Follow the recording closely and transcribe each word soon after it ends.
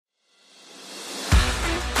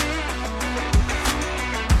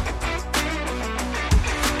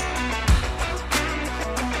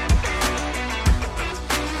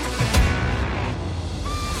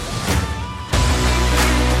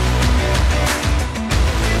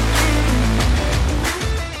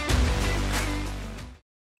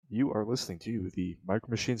are listening to the Micro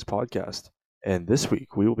Machines podcast. And this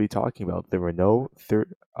week we will be talking about the Renault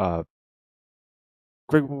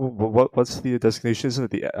Greg, what's the designation? Isn't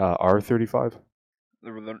it the R35?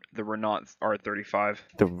 The Renault R35.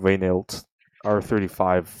 The Renault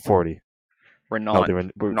R35 40. Renault. No,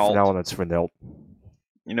 from now on it's Renault.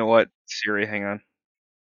 You know what? Siri, hang on.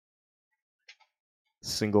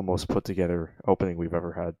 Single most put together opening we've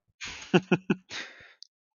ever had.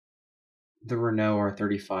 The Renault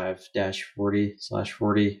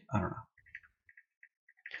R35-40/40. I don't know.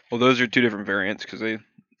 Well, those are two different variants because they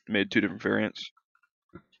made two different variants.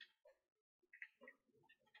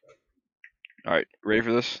 All right, ready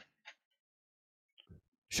for this?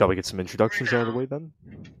 Shall we get some introductions out of the way then?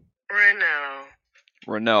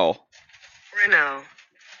 Renault.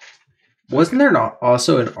 Wasn't there not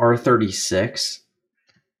also an R36?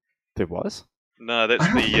 There was? No,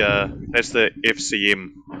 that's the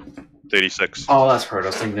FCM 36. Oh, that's what I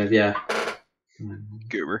was thinking of, yeah.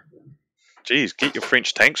 Goober. Jeez, get your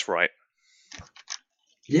French tanks right.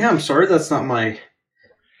 Yeah, I'm sorry that's not my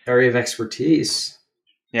area of expertise.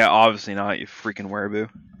 Yeah, obviously not, you freaking wereaboo.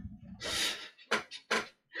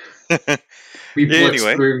 We Yeah,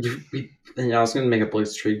 blitzkrieged. I was going to make a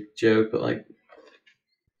blitzkrieg joke, but like...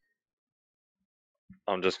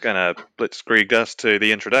 I'm just going to blitzkrieg us to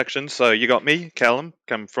the introduction. So you got me, Callum,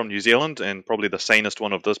 come from New Zealand, and probably the sanest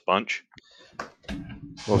one of this bunch.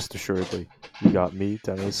 Most assuredly. You got me,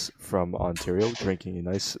 Dennis, from Ontario, drinking a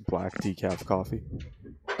nice black decaf coffee.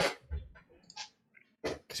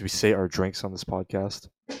 Because we say our drinks on this podcast.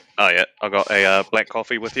 Oh yeah, I got a black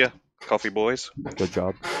coffee with you. Coffee boys. Good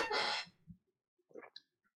job.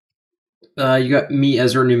 You got me,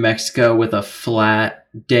 Ezra, New Mexico, with a flat,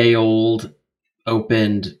 day-old,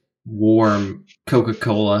 opened, warm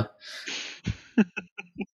Coca-Cola.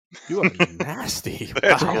 You are nasty.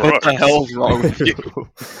 That's Wow. gross. What the hell is wrong with you?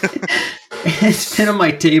 It's been on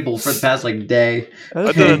my table for the past, day.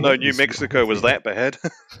 I didn't know New Mexico was that bad.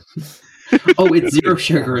 Oh, it's zero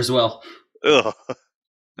sugar as well. Ugh.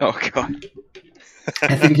 Oh, God.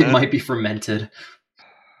 I think it might be fermented.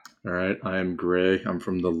 All right, I am Gray. I'm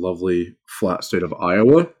from the lovely flat state of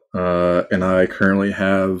Iowa, and I currently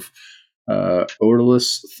have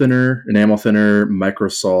odorless thinner, enamel thinner,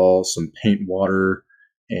 microsol, some paint water,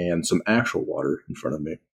 and some actual water in front of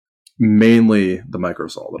me. Mainly the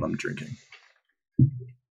microsol that I'm drinking.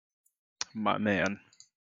 My man.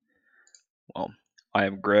 Well, I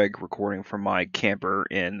am Greg, recording from my camper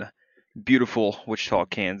in beautiful Wichita,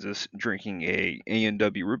 Kansas, drinking a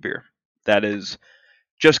A&W root beer. That is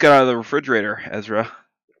just got out of the refrigerator, Ezra.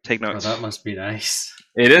 Take Oh, notes. that must be nice.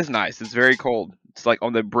 It is nice. It's very cold. It's like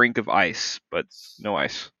on the brink of ice, but no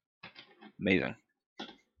ice. Amazing.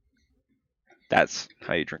 That's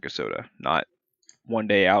how you drink a soda, not one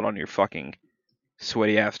day out on your fucking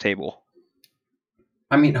sweaty ass table.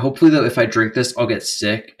 I mean, hopefully, though, if I drink this, I'll get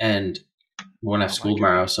sick and won't have Oh school my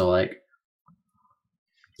tomorrow, so, it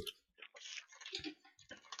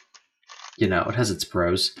has its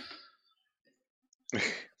pros.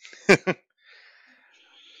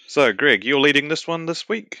 So, Greg, you're leading this one this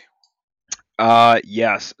week?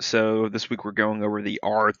 Yes. So this week we're going over the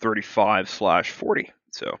R35/40.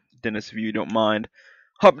 So, Dennis, if you don't mind,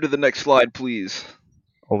 hop to the next slide, please.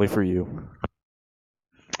 Only for you.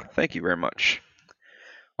 Thank you very much.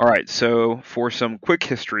 All right, so for some quick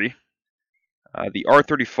history, the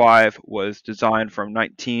R35 was designed from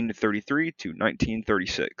 1933 to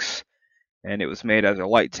 1936, and it was made as a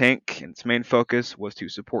light tank, and its main focus was to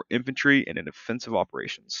support infantry and in offensive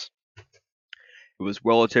operations. It was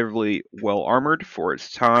relatively well armored for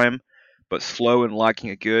its time, but slow and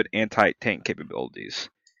lacking a good anti-tank capabilities.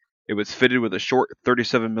 It was fitted with a short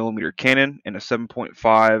 37mm cannon and a 7.5,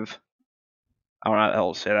 I don't know how the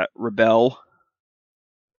hell to say that, Rebel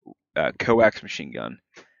coax machine gun.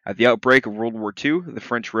 At the outbreak of World War II, the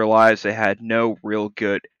French realized they had no real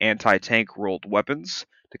good anti-tank rolled weapons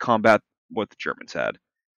to combat what the Germans had.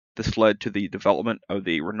 This led to the development of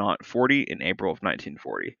the Renault 40 in April of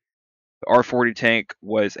 1940. The R40 tank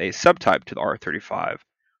was a subtype to the R35,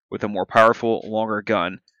 with a more powerful, longer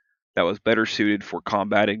gun that was better suited for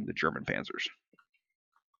combating the German panzers.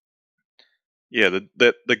 Yeah,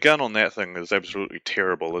 the gun on that thing is absolutely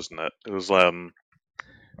terrible, isn't it? It was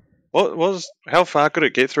how far could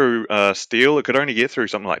it get through steel? It could only get through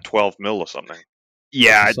something like 12 mil or something.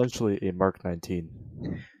 Yeah, Essentially a Mark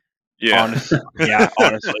 19. Yeah, honestly.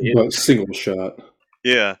 But single shot.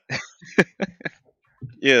 yeah,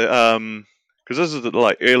 yeah. Because this is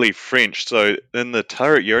like early French, so in the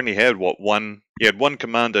turret you only had one. You had one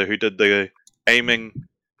commander who did the aiming,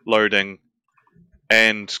 loading,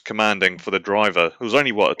 and commanding for the driver. It was only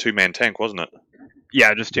a 2-man tank, wasn't it?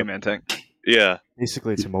 Yeah, just two-man tank. Yeah,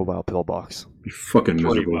 Basically, it's a mobile pillbox. Be fucking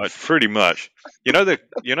Pretty miserable. much. pretty much. You know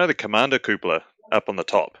the commander cupola up on the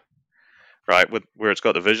top, right? With where it's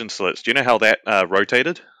got the vision slits. Do you know how that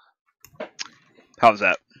rotated? How's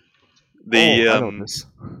that? The I know this.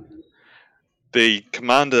 the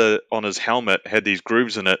commander on his helmet had these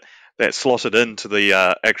grooves in it that slotted into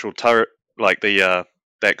the actual turret, like the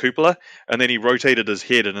that cupola, and then he rotated his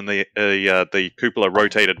head, and then the cupola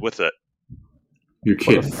rotated with it. You're What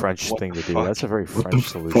a kidding. French What thing the to do. fuck? That's a very What French the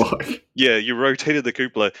solution. fuck? Yeah, you rotated the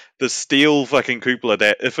cupola, the steel fucking cupola.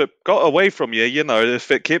 That if it got away from you,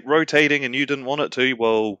 if it kept rotating and you didn't want it to,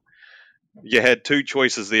 well, you had two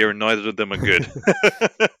choices there, and neither of them are good.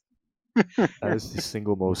 That is the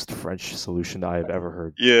single most French solution I have ever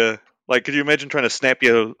heard. Yeah, like could you imagine trying to snap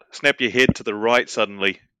your head to the right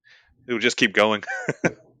suddenly? It would just keep going.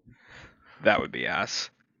 That would be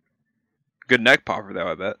ass. Good neck popper, though,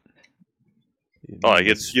 I bet. Oh,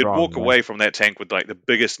 It's you'd strong, walk man. away from that tank with like the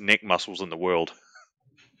biggest neck muscles in the world.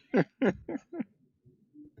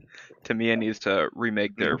 Tamiya needs to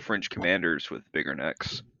remake their French commanders with bigger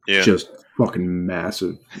necks. Yeah, Just fucking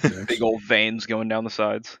massive. Big old veins going down the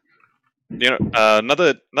sides.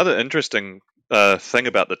 another interesting thing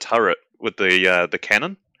about the turret with the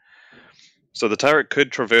cannon. So the turret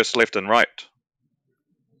could traverse left and right,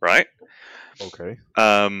 right? Okay.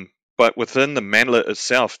 But within the manlet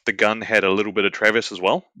itself, the gun had a little bit of traverse as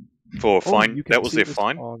well for fine. You can That was see their this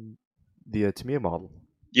fine. on the Tamiya model.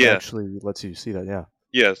 It Yeah, actually lets you see that, yeah.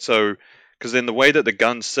 yeah. So because then the way that the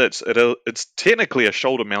gun sits, it's technically a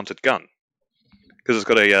shoulder-mounted gun because it's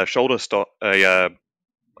got a shoulder stock, a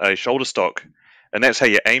shoulder stock, and that's how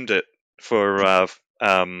you aimed it for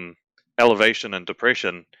elevation and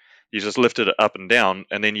depression. You just lifted it up and down,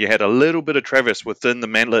 and then you had a little bit of traverse within the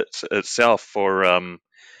manlet itself for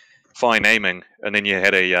fine aiming, and then you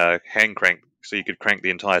had a hand crank, so you could crank the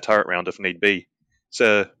entire turret round if need be.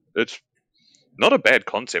 So it's not a bad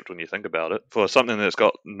concept when you think about it for something that's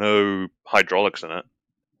got no hydraulics in it.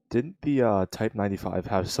 Didn't the Type 95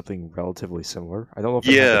 have something relatively similar? I don't know if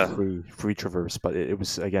it had Yeah. the free traverse, but it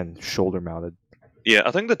was, again, shoulder mounted. Yeah,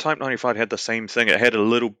 I think the Type 95 had the same thing.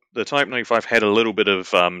 The Type 95 had a little bit of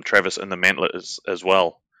traverse in the mantlet as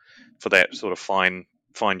well for that sort of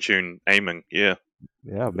fine-tune aiming. Yeah.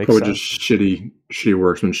 Yeah, it makes Probably sense. just shitty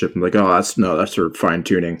workmanship. I'm like, oh, that's sort of fine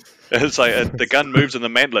tuning. It's like the gun moves in the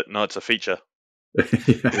mantlet. No, it's a feature. The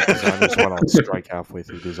designers went on strike halfway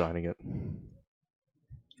through designing it.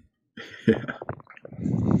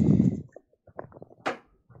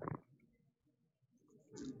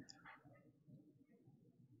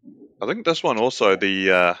 I think this one also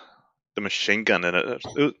the machine gun in it.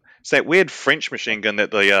 It's that weird French machine gun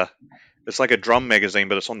that it's like a drum magazine,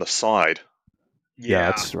 but it's on the side.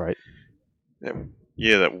 Yeah, that's right.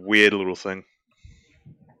 Yeah, that weird little thing.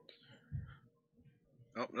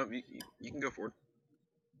 Oh, no, you can go forward.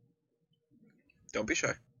 Don't be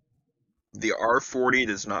shy. The R40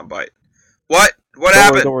 does not bite. What? What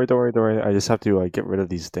happened? Don't worry. I just have to get rid of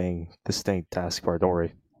this dang taskbar. Don't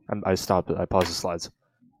worry. I stopped it. I paused the slides.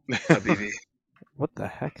 BB. What the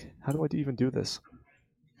heck? How do I even do this?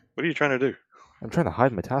 What are you trying to do? I'm trying to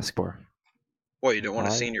hide my taskbar. What, you don't want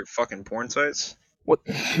to Why? see in your fucking porn sites? What?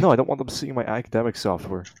 No, I don't want them seeing my academic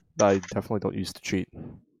software. I definitely don't use to cheat.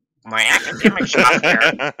 My academic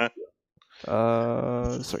software.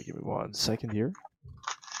 Sorry, give me 1 second here.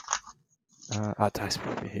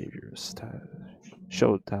 Taskbar behaviors.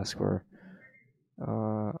 Show taskbar.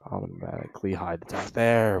 Automatically hide the task.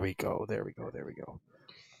 There we go.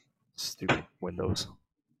 Stupid Windows.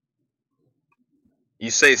 You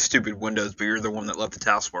say stupid Windows, but you're the one that left the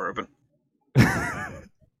taskbar open.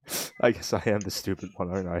 I guess I am the stupid one,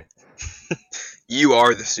 aren't I? You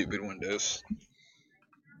are the stupid Windows.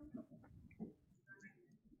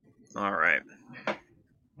 Alright.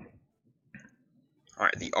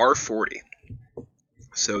 Alright, the R40.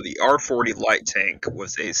 So the R40 light tank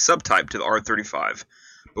was a subtype to the R35,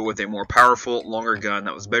 but with a more powerful, longer gun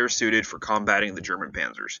that was better suited for combating the German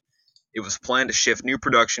panzers. It was planned to shift new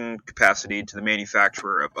production capacity to the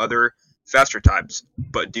manufacturer of other, faster types,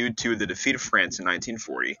 but due to the defeat of France in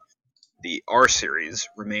 1940, the R-Series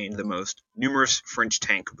remained the most numerous French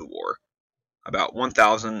tank of the war, about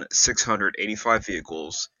 1,685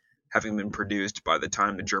 vehicles having been produced by the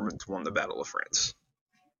time the Germans won the Battle of France.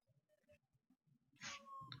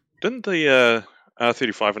 Didn't the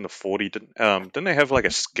R35 and the 40 didn't they have like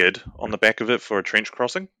a skid on the back of it for a trench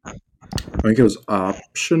crossing? I think it was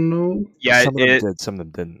optional. Yeah, Some of them did, some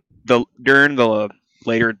of them didn't. During the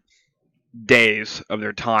later days of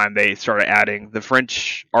their time, they started adding the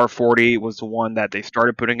French R40 was the one that they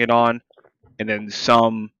started putting it on, and then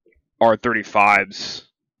some R35s,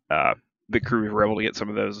 the crews were able to get some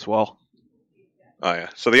of those as well. Oh yeah.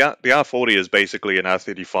 So the R40 is basically an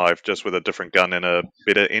R35 just with a different gun and a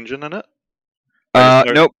better engine in it.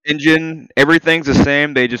 Nope, engine, everything's the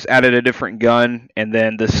same. They just added a different gun and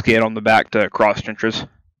then the skid on the back to cross trenches.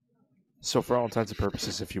 So for all intents and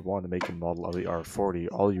purposes, if you want to make a model of the R40,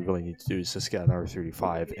 all you really need to do is just get an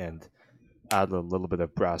R35 and add a little bit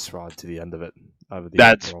of brass rod to the end of it.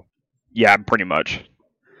 That's yeah, pretty much.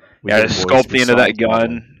 We Yeah, get just boys sculpt with the end of that solid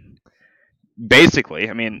modeling. gun. Basically,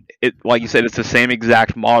 I mean, it like you said, it's the same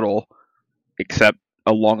exact model, except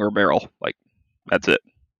a longer barrel. Like, that's it.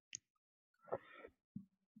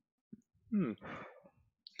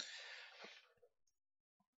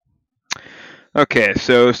 Okay,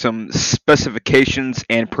 so some specifications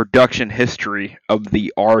and production history of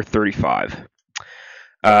the R35.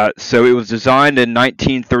 So it was designed in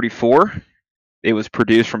 1934. It was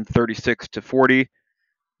produced from 36 to 40.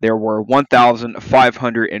 There were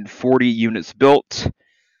 1,540 units built.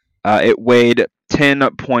 It weighed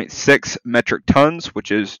 10.6 metric tons,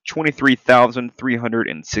 which is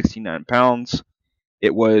 23,369 pounds.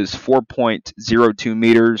 It was 4.02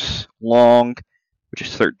 meters long, which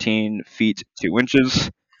is 13 feet 2 inches.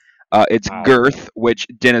 Its Wow. girth, which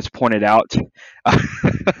Dennis pointed out,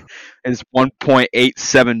 is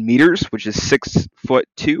 1.87 meters, which is 6 foot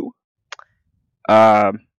 2.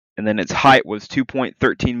 And then its height was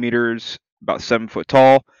 2.13 meters, about 7 foot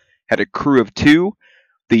tall. Had a crew of 2.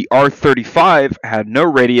 The R35 had no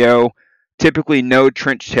radio, typically no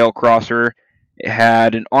trench tail crosser. It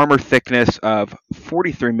had an armor thickness of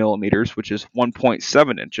 43 millimeters, which is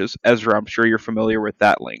 1.7 inches. Ezra, I'm sure you're familiar with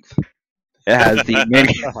that length. It has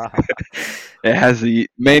the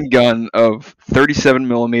main gun of 37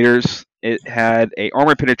 millimeters. It had a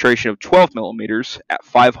armor penetration of 12 millimeters at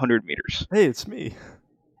 500 meters. Hey, it's me.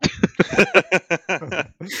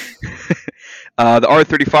 The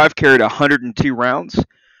R35 carried 102 rounds.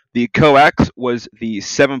 The coax was the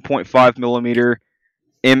 7.5 millimeter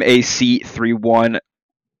MAC-31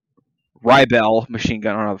 Rybel machine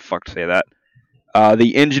gun. I don't know how the fuck to say that.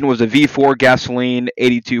 The engine was a V4 gasoline,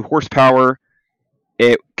 82 horsepower.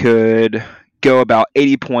 It could go about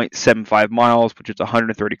 80.75 miles, which is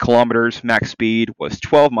 130 kilometers. Max speed was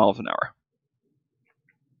 12 miles an hour.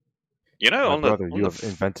 You know, My on brother, the you have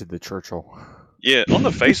invented the Churchill. yeah, on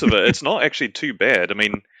the face of it, it's not actually too bad. I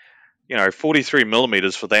mean, 43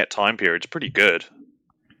 millimeters for that time period is pretty good.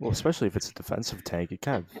 Well, especially if it's a defensive tank,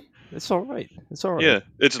 it's all right. It's all right. Yeah,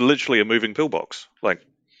 it's literally a moving pillbox. Like,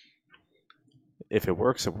 If it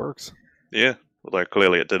works, it works. yeah, although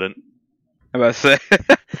clearly it didn't. I'm about to say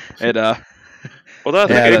it. Although I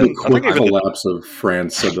think, Yeah, The even, I quick think even collapse of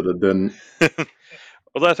France said that it didn't.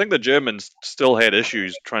 although I think the Germans still had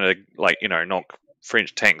issues trying to knock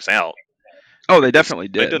French tanks out. Oh, they definitely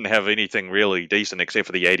They did. didn't have anything really decent except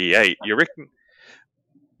for the 88. You reckon?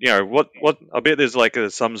 What? I bet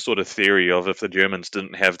there's some sort of theory of if the Germans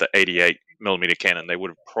didn't have the 88 millimeter cannon, they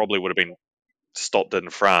would have been stopped in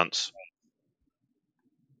France.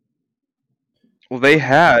 Well, they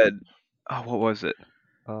had. Oh, what was it?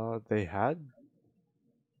 They had.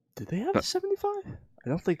 Did they have a 75? I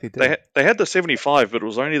don't think they did. They had the 75, but it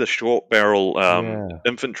was only the short barrel Yeah.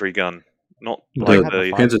 infantry gun, not The Like like the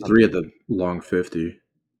the. Panzer III had the long 50.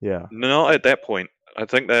 Yeah. Not at that point. I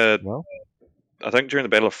think No. during the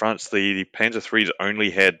Battle of France, the Panzer IIIs only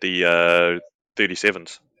had the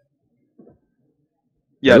 37s.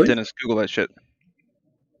 Yeah, Really? Dennis, Google that shit.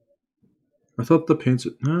 I thought the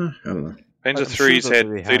Panzer. I don't know. Panzer I'm sure IIIs that had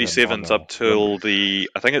they had 37s them on up till the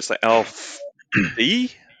I think it's the Alf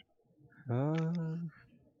D. Uh,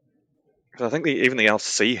 'Cause I think even the Alf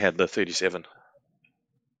C had the 37.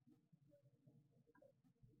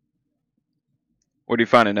 What do you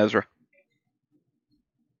find in Ezra?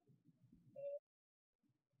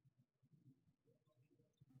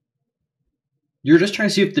 You're just trying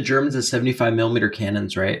to see if the Germans had 75 millimeter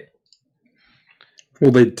cannons, right?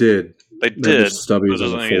 Well, they did. They They had the did, but stubbies there's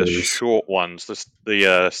and the only the 40s. short ones. The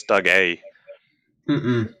Stug A.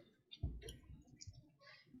 Mm-mm.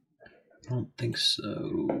 I don't think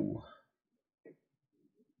so.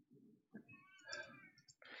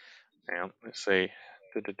 Now, let's see.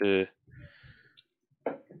 All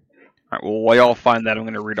right, well, while y'all find that, I'm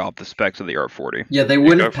going to read off the specs of the R40. Yeah, they go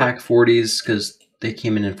wouldn't for it. pack 40s because they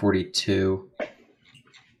came in 42.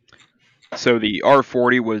 So the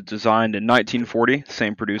R40 was designed in 1940,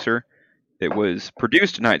 same producer. It was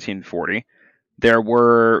produced in 1940. There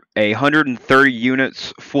were 130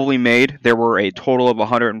 units fully made. There were a total of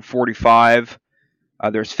 145.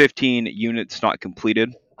 There's 15 units not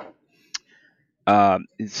completed.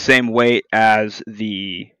 Same weight as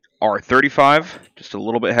the R35, just a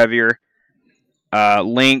little bit heavier.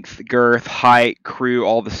 Length, girth, height, crew,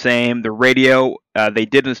 all the same. The radio, they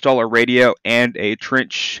did install a radio and a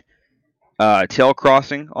trench tail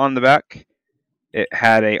crossing on the back. It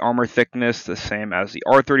had a armor thickness the same as the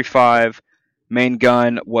R35. Main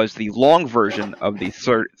gun was the long version of the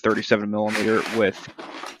 37mm with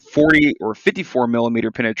 40 or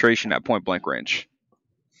 54mm penetration at point blank range.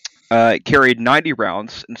 It carried 90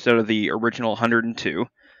 rounds instead of the original 102.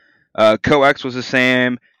 Coax was the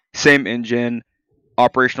same engine.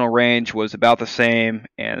 Operational range was about the same,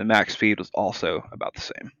 and the max speed was also about the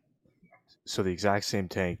same. So the exact same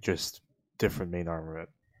tank, just different main armament.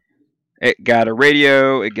 It got a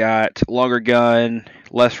radio, it got longer gun,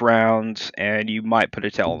 less rounds, and you might put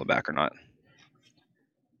a tail on the back or not.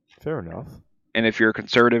 Fair enough. And if you're a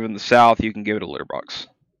conservative in the South, you can give it a litter box.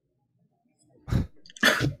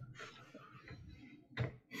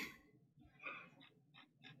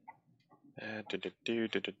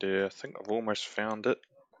 I think I've almost found it.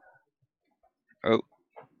 Oh.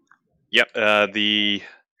 Yep. It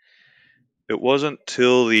wasn't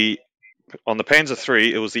till on the Panzer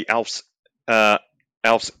III, it was the Alf's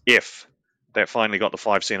F that finally got the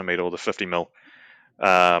 5cm or the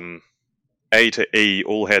 50mm. A to E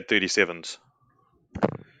all had 37s.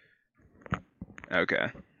 Okay.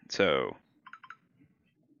 So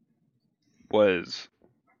was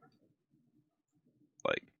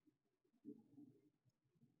like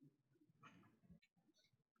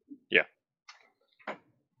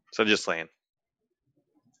So just saying.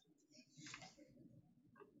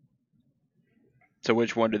 So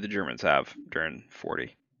which one did the Germans have during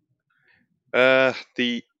 40?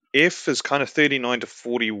 The F is kind of 39 to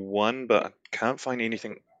 41, but I can't find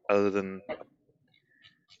anything other than.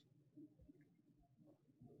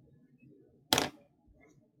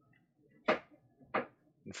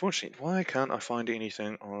 Unfortunately, why can't I find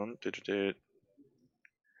anything on?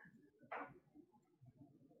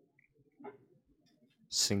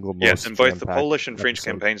 Single most Yes, in both the jam-packed Polish and French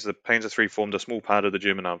episode. campaigns, the Panzer III formed a small part of the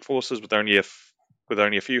German armed forces, with only a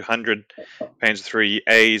few hundred Panzer III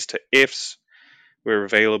A's to F's were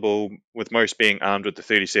available, with most being armed with the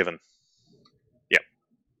 37. Yep.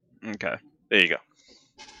 Okay. There you go.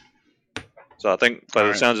 So I think, by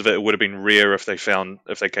the sounds of it, it would have been rare if they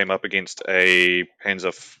came up against a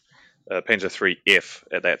Panzer III F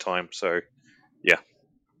at that time. So, yeah.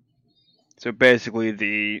 So basically,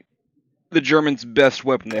 the Germans' best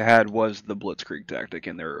weapon they had was the Blitzkrieg tactic,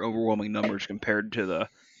 and their overwhelming numbers compared to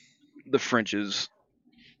the French's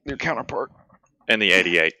their counterpart. And the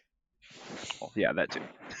 88. Well, yeah, that too.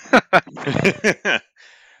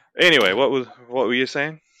 Anyway, what were you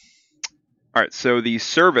saying? All right, so the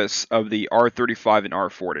service of the R35 and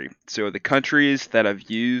R40. So the countries that have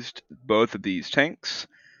used both of these tanks,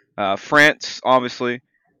 France, obviously,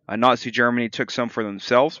 Nazi Germany took some for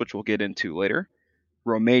themselves, which we'll get into later.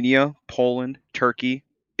 Romania, Poland, Turkey,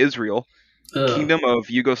 Israel, Kingdom of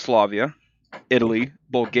Yugoslavia, Italy,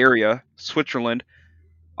 Bulgaria, Switzerland,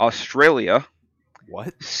 Australia,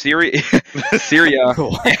 What? Syria,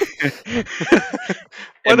 What?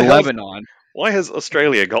 and Lebanon. Why has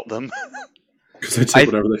Australia got them? Because they take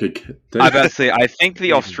whatever they could get. I about to say, I think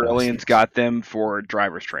the Australians got them for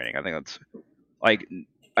driver's training. I think that's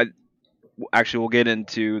actually, we'll get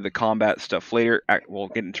into the combat stuff later. We'll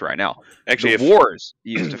get into right now. Actually, the wars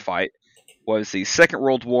used to fight was the Second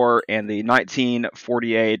World War and the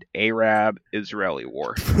 1948 Arab-Israeli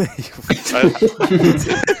War.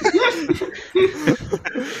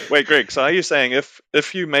 Wait, Greg, so are you saying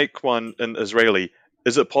if you make one in Israeli,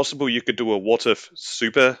 is it possible you could do a what if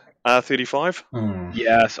super R35?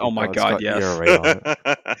 Yes. Oh my God, yes.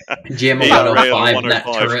 Jam a 105 net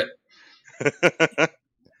turret.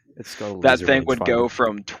 That thing would go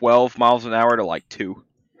from 12 miles an hour to like 2.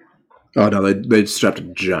 Oh no, they strapped a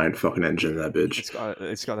giant fucking engine in that bitch.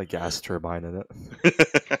 It's got a gas turbine in it.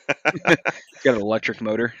 It's got an electric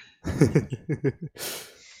motor.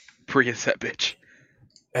 Prius that bitch.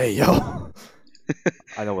 Hey yo!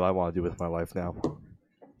 I know what I want to do with my life now.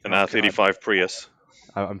 An R35 Prius.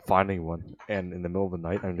 I'm finding one, and in the middle of the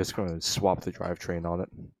night, I'm just going to swap the drivetrain on it.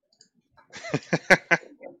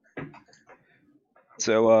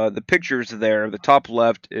 So the pictures there, the top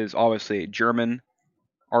left is obviously a German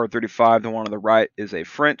R35. The one on the right is a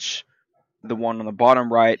French. The one on the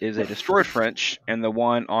bottom right is a destroyed French, and the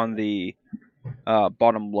one on the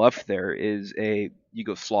bottom left there is a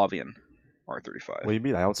Yugoslavian R35. What do you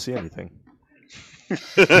mean? I don't see anything.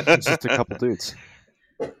 It's just a couple dudes.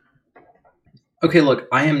 Okay, look,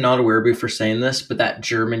 I am not a wereaboo for saying this, but that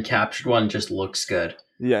German captured one just looks good.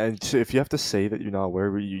 Yeah, and so if you have to say that you're not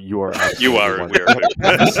aware, you are. You absolutely are one. aware.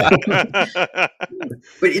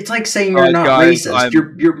 But it's like saying you're not guys, racist.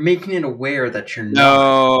 You're making it aware that you're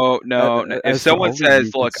No. If Ezra, someone only says,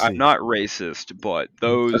 you can "Look, I'm see. not racist," but And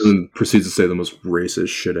those, then proceeds to say the most racist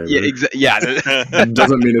shit ever.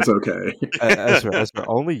 Doesn't mean it's okay. Ezra,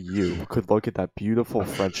 only you could look at that beautiful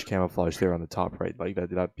French camouflage there on the top right, like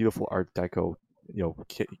that beautiful Art Deco,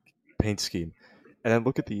 paint scheme, and then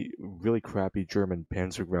look at the really crappy German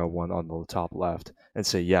Panzergrau one on the top left, and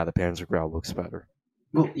say, yeah, the Panzergrau looks better.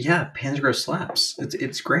 Well, yeah, Panzergrau slaps.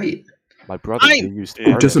 It's great. My brother, Fine. they used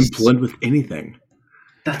It doesn't artists. blend with anything.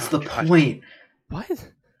 That's Oh, the God. point.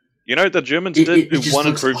 What? You know, the Germans It did do just one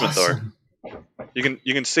looks improvement awesome. though.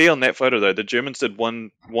 You can see on that photo though, the Germans did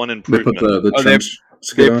one They put improvement. the Oh, trench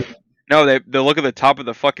skid on. No, they look at the top of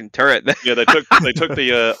the fucking turret. Yeah, they took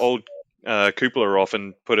the old cupola off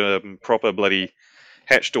and put proper bloody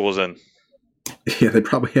hatch doors in. Yeah, they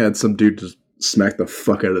probably had some dude just smack the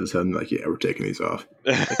fuck out of his head and like, yeah, we're taking these off.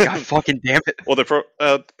 God fucking damn it! Or they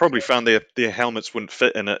probably found their helmets wouldn't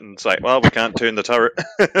fit in it, and it's like, well, we can't turn the turret.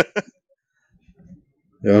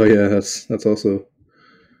 Oh yeah, that's also.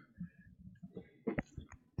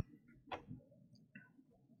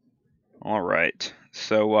 All right.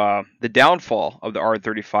 So the downfall of the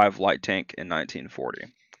R35 light tank in 1940.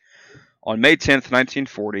 On May 10th,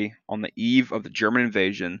 1940, on the eve of the German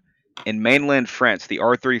invasion, in mainland France, the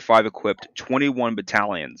R35 equipped 21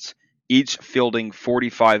 battalions, each fielding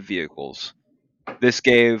 45 vehicles. This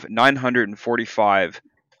gave 945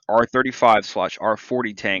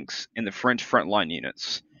 R35/R40 tanks in the French frontline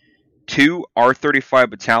units. 2 R35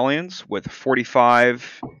 battalions with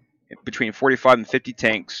between 45 and 50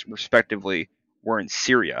 tanks, respectively, were in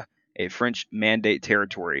Syria, a French Mandate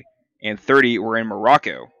territory, and 30 were in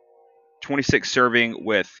Morocco, 26 serving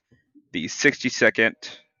with the 62nd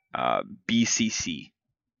BCC.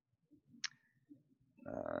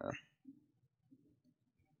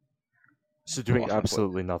 So doing Lost my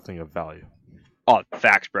absolutely nothing of value. Oh,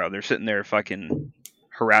 facts, bro. They're sitting there fucking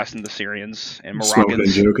harassing the Syrians and Smoking and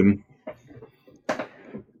Moroccans. joking.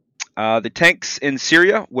 The tanks in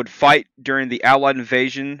Syria would fight during the Allied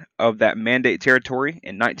invasion of that Mandate territory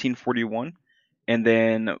in 1941, and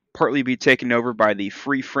then partly be taken over by the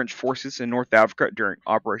Free French forces in North Africa during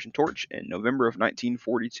Operation Torch in November of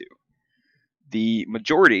 1942. The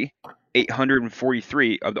majority,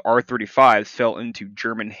 843 of the R-35s, fell into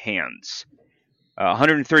German hands.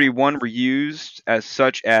 131 were used as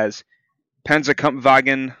such as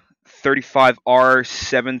Panzerkampfwagen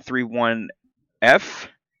 35R731F,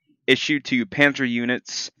 issued to panzer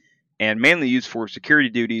units and mainly used for security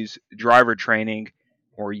duties, driver training,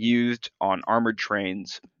 or used on armored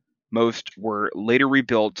trains. Most were later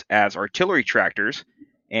rebuilt as artillery tractors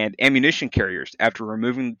and ammunition carriers after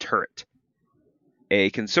removing the turret. A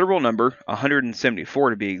considerable number,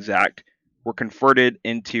 174 to be exact, were converted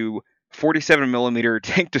into 47mm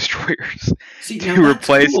tank destroyers. See, To now that's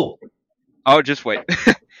replace- cool. Oh, just wait.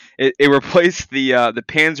 It replaced the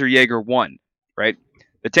Panzerjäger 1, right?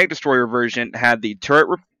 The tank destroyer version had the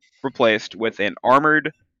turret replaced with an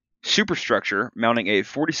armored superstructure mounting a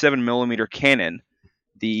 47mm cannon,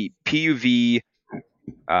 the PUV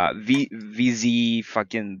VZ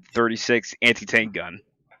fucking 36 anti-tank gun.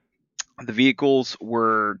 The vehicles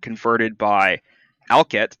were converted by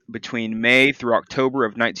Alket between May through October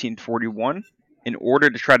of 1941 in order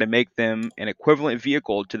to try to make them an equivalent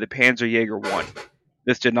vehicle to the Panzerjäger 1.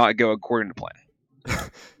 This did not go according to plan.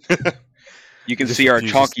 You can Just see our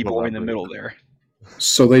refuses chonky to boy in the elaborate. middle there.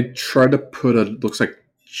 So they tried to put looks like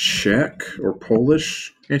Czech or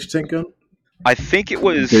Polish anti-tank gun I think it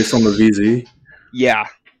was based on the VZ. Yeah.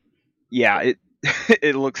 It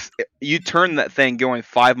it looks. You turn that thing going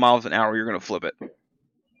 5 miles an hour, you're gonna flip it.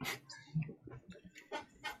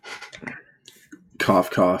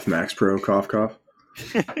 Cough, cough, Max Pro, cough, cough.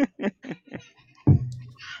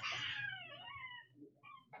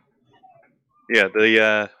 Yeah,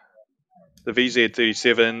 the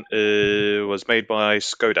VZ37 was made by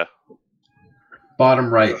Skoda.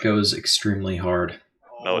 Bottom right goes extremely hard.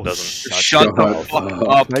 No, it doesn't. Shut the up. fuck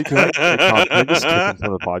up. Can I just kick him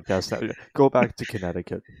from the podcast now? Go back to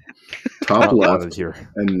Connecticut. Top Not wanted left here.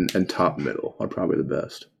 and top middle are probably the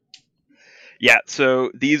best. Yeah,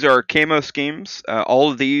 so these are camo schemes.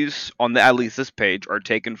 All of these on at least this page are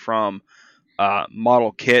taken from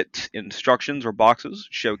model kit instructions or boxes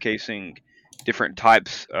showcasing different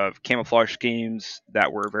types of camouflage schemes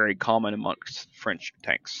that were very common amongst French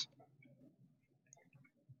tanks.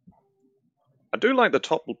 I do like the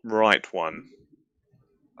top right one.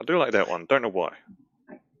 I do like that one. Don't know why.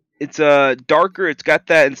 It's darker. It's got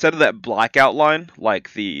that, instead of that black outline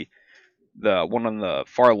like the the one on the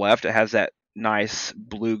far left, it has that nice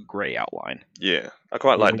blue-gray outline. Yeah, I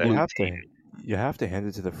quite Yeah, I like mean, that. you have to hand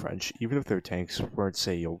it to the French, even if their tanks weren't,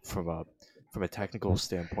 say, from a technical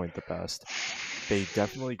standpoint the best. They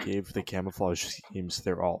definitely gave the camouflage schemes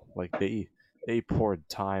their all. Like they poured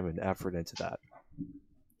time and effort into that.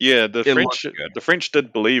 Yeah, the It French looks good. the French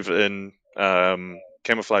did believe in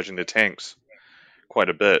camouflaging their tanks quite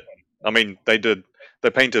a bit. I mean, they did. They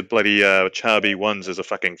painted bloody Charby ones as a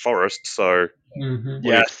fucking forest. So Mm-hmm. what do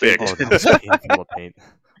you Yes, they expect? Oh, that was painful to paint.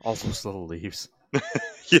 All those little leaves.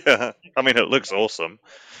 Yeah, I mean, it looks awesome.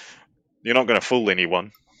 You're not going to fool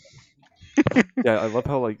anyone. Yeah, I love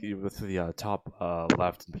how with the top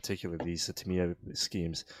left in particular, these Tamiya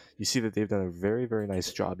schemes, you see that they've done a very, very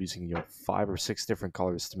nice job using 5 or 6 different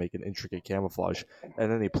colors to make an intricate camouflage, and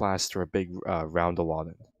then they plaster a big roundel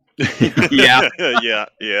on it. Yeah.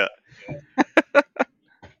 yeah.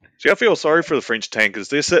 See, I feel sorry for the French tankers.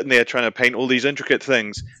 They're sitting there trying to paint all these intricate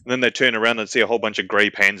things, and then they turn around and see a whole bunch of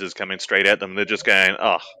grey panzers coming straight at them. They're just going,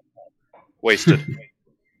 wasted.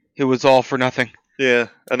 It was all for nothing. Yeah,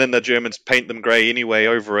 and then the Germans paint them grey anyway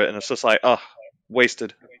over it, and it's just like,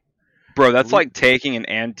 wasted. Bro, that's like taking an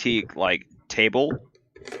antique table,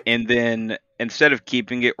 and then instead of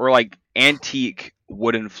keeping it, or like antique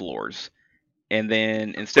wooden floors, and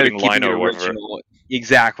then instead Putting of keeping it lino over it. original,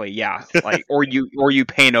 exactly, yeah, like or you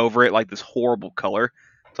paint over it like this horrible color.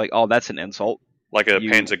 It's like, oh, that's an insult. Like a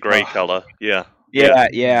You- Panzer grey ugh. colour. Yeah.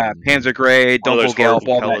 Yeah, Panzer Gray, One of those Dunkelgelb,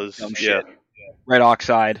 horrible all colours. that dumb Yeah. shit. Red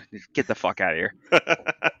oxide, get the fuck out of here.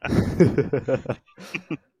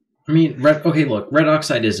 I mean, red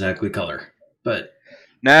oxide is an ugly color, but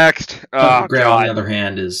Next, oh gray on god. the other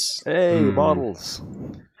hand is Hey, Hmm. models.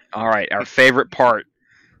 All right, our favorite part,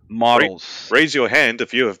 models. Raise your hand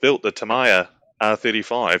if you have built the Tamiya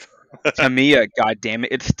R35. Tamiya, god damn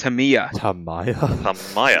it, it's Tamiya. Tamiya?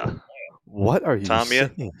 Tamiya. What are you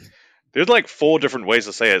Tamiya? saying? There's like 4 different ways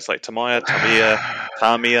to say it. It's like Tamiya,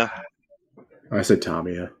 Tamiya. I said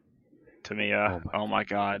Tamiya. Tamiya. Oh my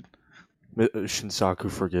god. Shinsaku,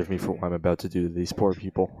 forgive me for what I'm about to do to these poor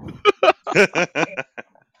people.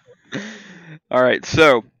 All right,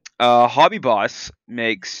 so Hobby Boss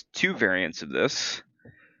makes 2 variants of this.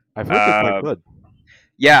 I've heard they're quite good.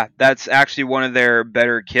 Yeah, that's actually one of their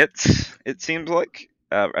better kits. It seems like,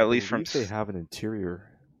 at I least from. believe they have an interior.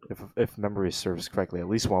 If memory serves correctly, at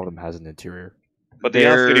least one of them has an interior. But the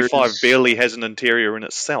There's- R35 barely has an interior in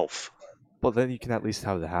itself. Well, then you can at least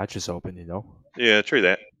have the hatches open, Yeah, true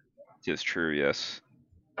that. It's true, yes.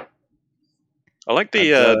 I like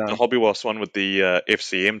the But, Hobby Boss one with the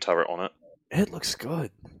FCM turret on it. It looks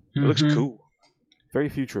good. It looks Mhm. cool. Very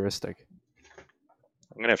futuristic.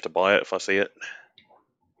 I'm gonna have to buy it if I see it.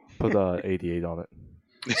 Put 88 on it.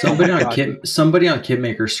 Somebody on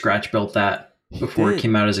Kitmaker scratch built that He before it did.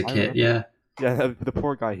 came out as a I kit. remember. Yeah. Yeah, the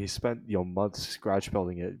poor guy, he spent months scratch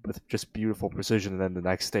building it with just beautiful precision, and then the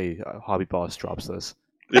next day, Hobby Boss drops this.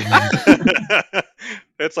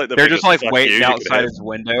 It's like the they're just biggest like fuck waiting you could outside have. his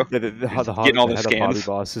window. Yeah, Getting all the head of Hobby scans.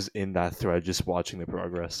 Boss is in that thread, just watching the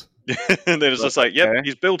progress. And then it's just like, yep, Okay.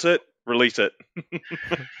 he's built it, release it.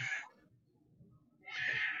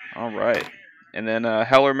 All right, and then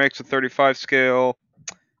Heller makes a 35 scale.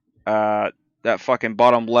 That fucking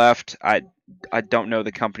bottom left, I don't know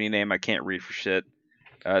the company name. I can't read for shit.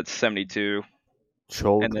 It's 72.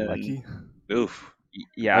 Chol And then- Galecki? Oof.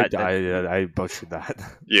 Yeah, I butchered that.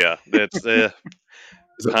 Yeah, that's Is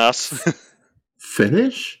it pass.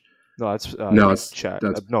 Finnish? No, that's No, it's- Czech.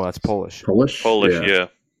 that's- No, that's Polish. Polish? Polish, yeah.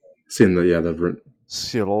 Seeing the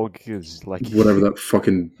Sierog is like whatever that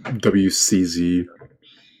fucking WCZ.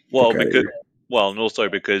 Well, Okay. and also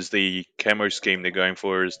because the camo scheme they're going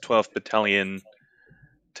for is 12th Battalion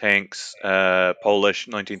tanks, Polish,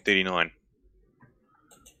 1939.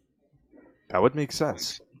 That would make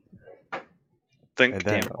sense. Think And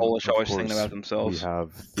then, damn Polish of always thinking course, about themselves. We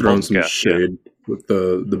have Throwing some Polska, shade with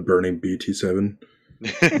the burning BT7.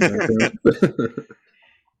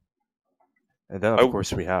 and then of Oh.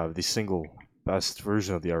 course we have the single best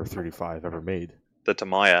version of the R35 ever made. the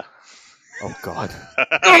Tamiya. Oh God!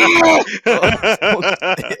 Don't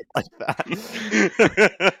say it like that.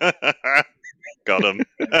 Got him.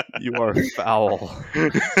 You are foul.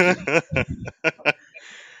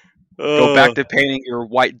 Go back to painting your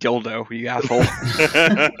white dildo, you asshole.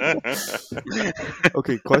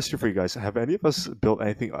 Okay, question for you guys: have any of us built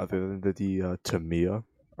anything other than the Tamiya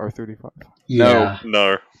R35? Yeah.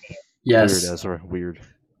 No. Yes. Weird, Ezra. Weird.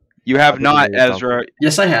 You have I've not, never done- Ezra.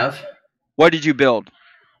 Yes, I have. What did you build?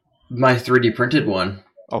 My 3D printed one.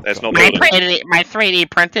 Oh, That's God. not building. My 3D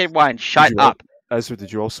printed one. Shut Did you up. Ezra,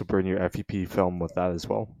 did you also burn your FEP film with that as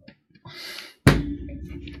well?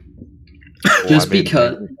 I Just made him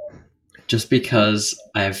because angry. just because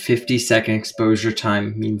I have 50-second exposure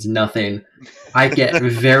time means nothing. I get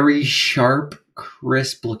very sharp,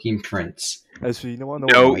 crisp-looking prints. Ezra, you know what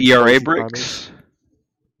No my ERA exposure time bricks. is?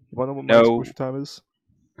 You want to know what my No. exposure time is?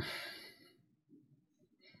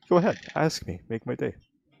 Go ahead, ask me. Make my day.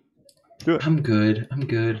 Do it. I'm good. I'm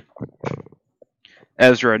good.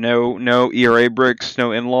 Ezra, no ERA bricks,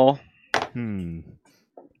 no in-law.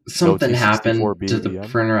 Something T64 happened to the BBM?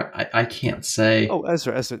 printer. I can't say. Oh,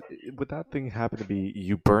 Ezra, would that thing happen to be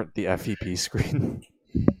you burnt the FEP screen?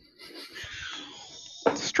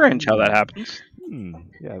 It's strange how that happens.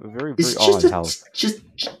 Yeah, very, very It's odd how.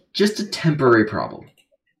 just a temporary problem.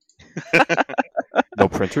 No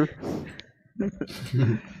printer?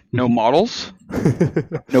 No models,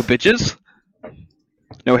 no bitches,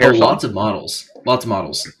 no Oh, hair saw. lots of models. Lots of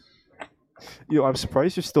models. I'm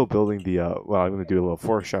surprised you're still building the. Well, I'm going to do a little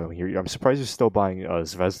foreshadowing here. I'm surprised you're still buying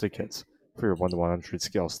Zvezda kits for your 1:100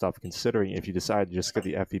 scale stuff. Considering if you decide to just get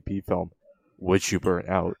the FEP film, which you burn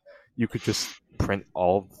out, you could just print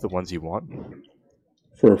all the ones you want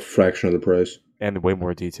For a fraction of the price. and way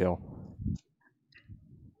more detail.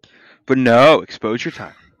 But no exposure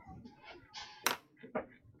time.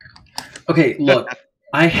 Okay, look,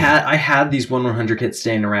 I had these 1/100 kits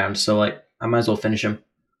staying around, so like I might as well finish them.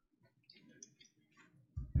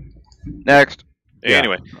 Next. Yeah,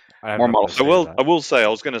 anyway, More models. I will say, I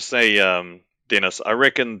was going to say, Dennis, I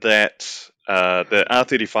reckon that the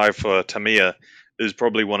R35 for Tamiya is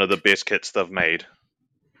probably one of the best kits they've made.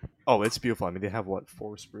 Oh, it's beautiful. I mean, they have what,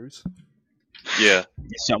 4 sprues? Yeah,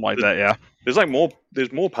 Something like that, yeah.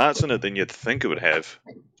 there's more parts in it than you'd think it would have.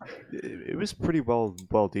 It was pretty well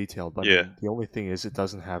detailed, but Yeah. the only thing is it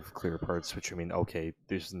doesn't have clear parts, which I mean, okay,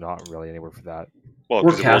 there's not really anywhere for that. Well,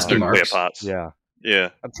 Or because it was casting no clear marks. parts. Yeah, Yeah,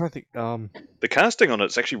 I'm trying to think. the casting on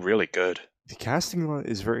it's actually really good. The casting on it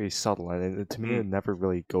is very subtle, and to me, it never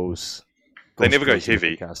really goes. They never go crazy with the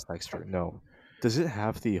heavy. cast texture. No. Does it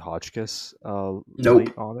have the Hotchkiss Nope.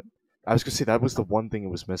 light on it? I was gonna say that was the one thing it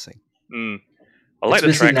was missing. I like It's the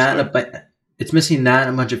missing tracks. that, Though. it's missing that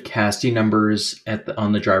and a bunch of casting numbers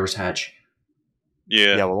on the driver's hatch.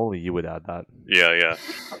 Yeah, Yeah, well, only you would add that. yeah.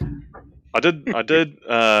 I did.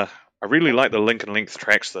 I really like the link and length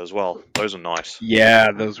tracks though as well. Those are nice.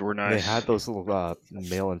 Yeah, those were They nice. had those little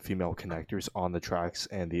male and female connectors on the tracks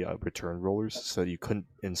and the return rollers, so you couldn't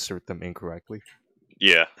insert them incorrectly.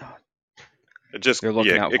 Yeah. It just They're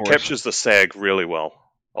looking out it for us. captures the sag really well.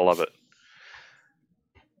 I love it.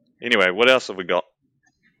 Anyway, what else have we got?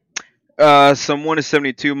 Some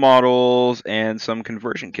 1-72 models and some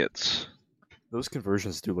conversion kits. Those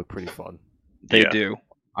conversions do look pretty fun. They Yeah. do.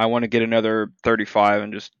 I want to get another 35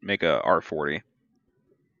 and just make a R40.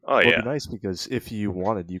 Oh It'd yeah. be nice because if you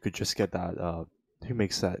wanted, you could just get that. Who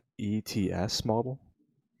makes that ETS model?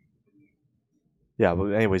 Yeah,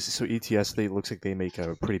 but anyways, so ETS looks like they make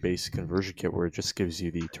a pretty basic conversion kit where it just gives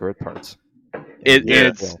you the turret parts.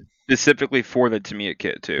 It's specifically for the Tamiya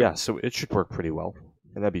kit too. Yeah, so it should work pretty well,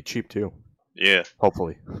 and that'd be cheap too. Yeah.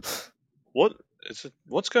 Hopefully.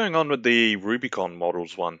 What's going on with the Rubicon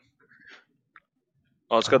models one?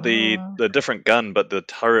 Oh, it's got the different gun, but the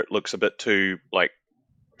turret looks a bit too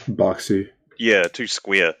Boxy. too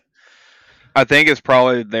square. I think it's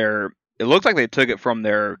probably it looks like they took it from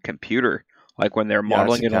their computer, like when they're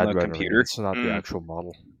modeling it on the computer. It's not the actual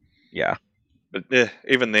model. Yeah. But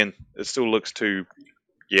even then, it still looks too.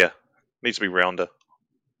 Needs to be rounder.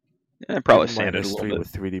 Yeah, probably Given my sanded a history little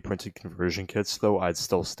bit. with 3D printed conversion kits, though, I'd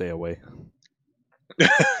still stay away.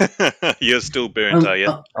 You're still burnt, are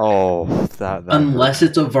you? Oh, that Unless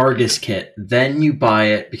it's a Vargas kit, then you buy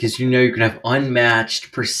it because you know you can have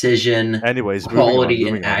unmatched precision, Anyways, quality,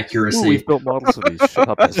 moving and on. accuracy. Ooh, we've built models of these. Shut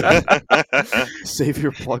up, Ezra. Save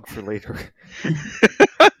your plug for later.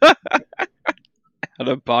 Out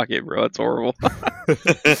of pocket, bro. It's horrible.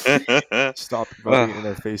 Stop rubbing it in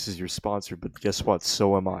their faces. You're sponsored, but guess what?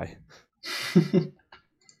 So am I.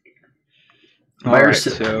 Alright,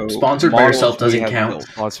 so sponsored by models yourself we doesn't have count. built.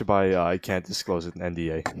 Sponsored by I can't disclose it, an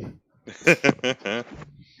NDA.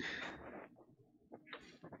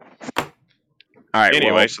 All right.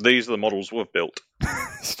 Anyway, well, so these are the models we've built.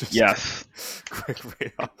 It's just yes. quick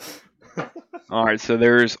radar. All right. So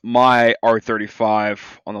there's my R35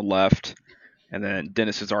 on the left, and then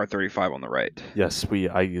Dennis's R35 on the right. Yes,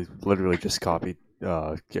 I literally just copied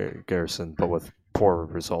Garrison, but with poor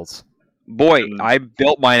results. Boy, I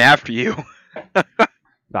built mine after you.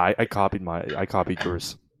 I copied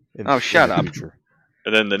yours. Oh, shut the up. future.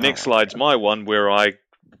 And then the next slide's my one where I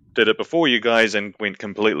did it before you guys and went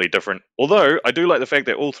completely different. Although I do like the fact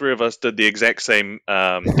that all three of us did the exact same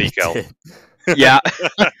decal. Yeah.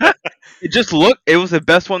 It just looked. It was the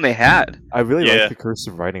best one they had. I really Yeah. like the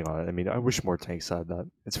cursive writing on it. I mean, I wish more tanks had that.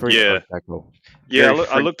 It's very Yeah. Art Deco. Yeah, Very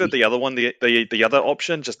I looked at Frenchy. the other one. The other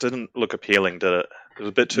option just didn't look appealing, did it? It was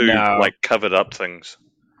a bit too No. like covered up things.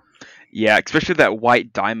 Yeah, especially that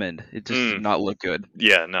white diamond. It just did Mm. not look good.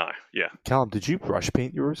 Yeah, no, yeah, Callum, did you brush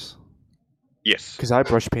paint yours? yes. Because I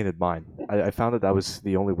brush painted mine. I found that was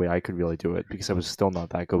the only way I could really do it because I was still not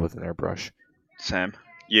that good with an airbrush. Sam.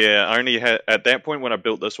 Yeah, I only had at that point when I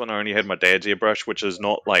built this one, I only had my dad's airbrush, which is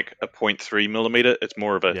not like a 0.3 millimeter. It's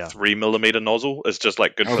more of a Yeah. 3 millimeter nozzle. It's just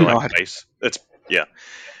like good Oh, for like God. base. It's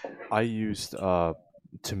I used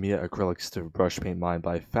Tamiya acrylics to brush paint mine, but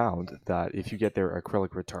I found that if you get their acrylic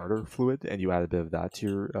retarder fluid and you add a bit of that to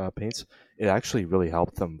your paints, it actually really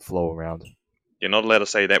helped them flow around. you're not allowed to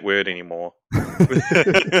say that word anymore.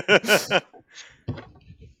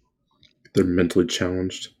 They're mentally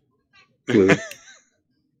challenged. Clearly.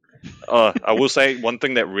 I will say one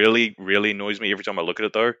thing that really, really annoys me every time I look at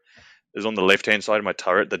it though is on the left-hand side of my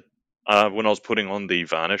turret. That when I was putting on the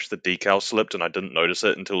varnish, the decal slipped, and I didn't notice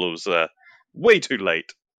it until it was way too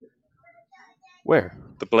late. Where?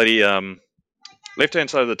 The bloody left-hand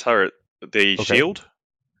side of the turret, the Okay. shield.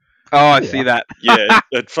 Oh, I Yeah. see that. Yeah,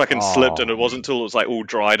 it fucking slipped, and Aw. it wasn't until it was like all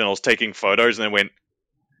dried, and I was taking photos, and then went,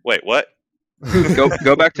 "Wait, what?"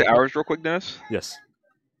 Go back to ours real quick, Dennis. Yes.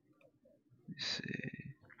 Let's see.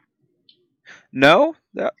 No,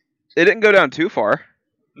 it didn't go down too far.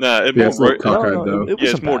 No, it Yeah, more it's a little cockeyed, No, though. it yeah, it's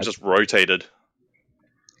wasn't more bad. just rotated.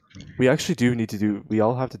 We actually do need to do. We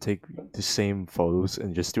all have to take the same photos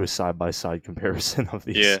and just do a side-by-side comparison of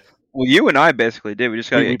these. Yeah. Well, you and I basically did. We just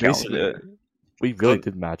gotta we get Cal to basically do it. we really Could-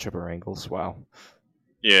 did match up our angles. Wow,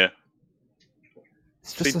 Yeah.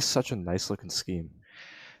 it's just See- such a nice looking scheme.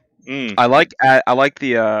 Mm. I like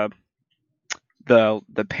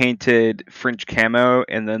the painted French camo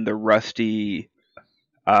and then the rusty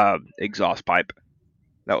exhaust pipe.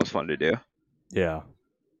 That was fun to do. Yeah,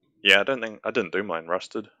 Yeah, I didn't do mine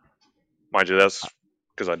rusted. Mind you, that's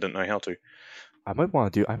because I didn't know how to. I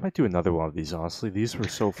might do another one of these. Honestly, these were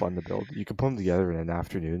so fun to build. You can put them together in an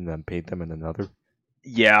afternoon and then paint them in another.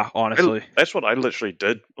 Yeah, honestly. That's what I literally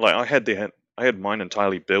did. Like I had mine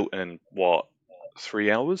entirely built in what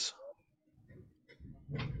 3 hours.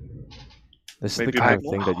 This is Maybe the kind a of bit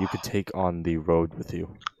thing more. that you could take on the road with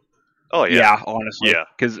you. Oh Yeah. yeah, Honestly. Yeah.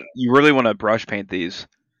 Because you really want to brush paint these.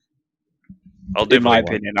 I'll In my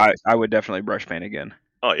definitely. opinion, I would definitely brush paint again.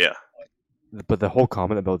 Oh yeah, But the whole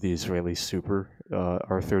comment about the Israeli Super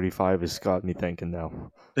R35 has got me thinking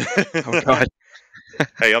now. Oh god.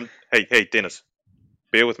 Hey Dennis,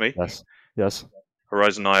 bear with me. Yes.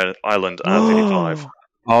 Horizon Island R35.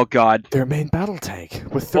 Oh god. Their main battle tank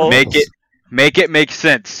with Well, thermals. Make it make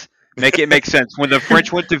sense. Make it make sense. When the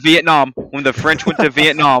French went to Vietnam, the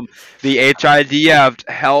HIDF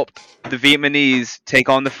helped the Vietnamese take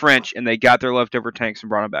on the French, and they got their leftover tanks and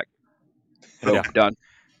brought them back. Boom, Yeah. done.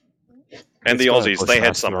 And It's the got a Aussies, they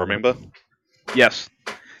had Bushmaster some. on it. Remember? Yes.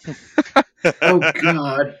 Oh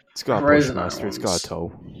god. It's got a Horizon Bushmaster. It's got a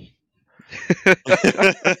Islands. toe.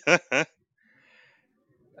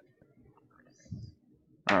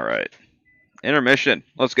 All right. Intermission.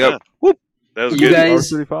 Let's go. Yeah. Whoop. That was You good.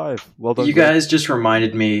 guys- R35. Well done. You Greg. guys just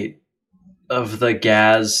reminded me of the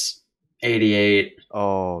Gaz 88.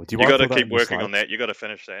 Oh, do you You want got to throw keep in the working slide? on that. You got to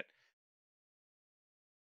finish that.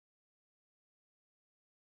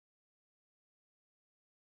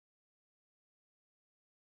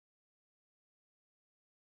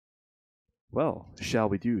 Well, shall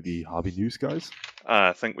we do the hobby news, guys?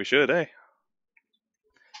 I think we should, eh?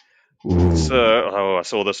 Ooh. So, I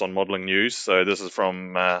saw this on Modeling News. So this is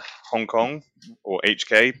from Hong Kong or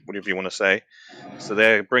HK, whatever you want to say. So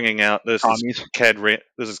they're bringing out this is Commies.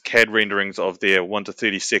 this is CAD renderings of their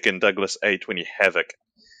 1/32 Douglas A20 Havoc,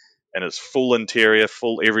 and it's full interior,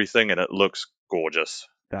 full everything, and it looks gorgeous.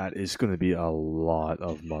 That is going to be a lot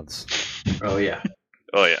of months. Oh yeah.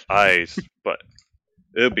 Oh yeah, but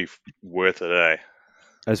it'll be worth it, eh?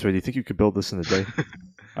 Ezra, do you think you could build this in a day?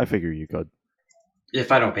 I figure you could.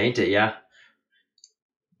 If I don't paint it, yeah.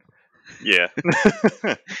 Yeah.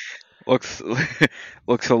 Looks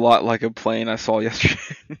a lot like a plane I saw yesterday.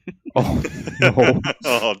 Oh no!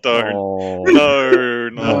 Oh, don't. Oh,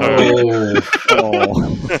 No.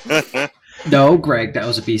 oh. No, Greg, that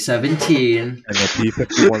was a B-17. And the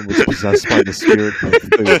P-51 was possessed by the spirit of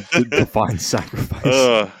the divine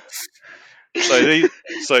sacrifice.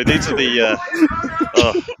 So these are the.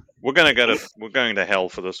 We're going to hell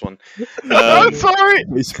for this one. I'm sorry.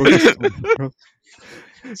 We spoke to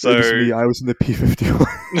So it was me. I was in the P-51.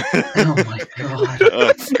 Oh my god.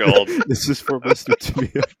 oh god. This is for Mr.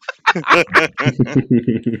 Tamiya.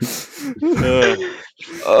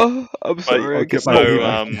 Oh, I'm sorry. I'll I get get my my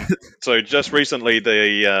payback. So just recently,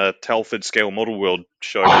 the Telford Scale Model World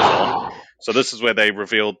show was on. So this is where they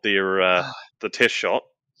revealed their the test shot.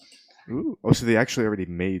 Ooh. Oh, so they actually already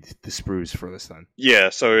made the sprues for this then. Yeah,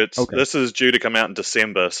 so Okay. this is due to come out in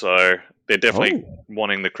December, so they're definitely Oh,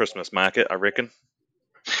 wanting the Christmas market, I reckon.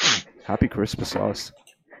 happy Christmas to us.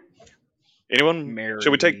 Anyone? Merry.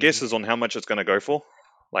 Should we take guesses on how much it's going to go for?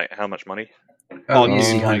 Like how much money? Oh, Oh,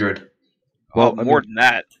 easy dude. 100. Well, Oh, I more mean, than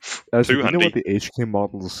that. Ezra, do you know 200. what the HK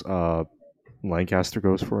models Lancaster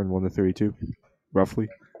goes for in 1 to 32, roughly?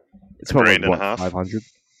 It's A about grand like and a what, half? 500?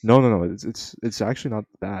 No. It's actually not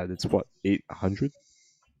bad. It's what, 800?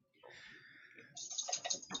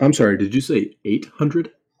 I'm sorry, did you say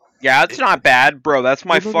 800? Yeah, it's not bad, bro. That's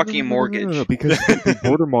my No, fucking mortgage. No, because the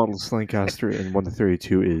border models Lancaster in 1 to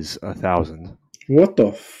 32 is 1,000. What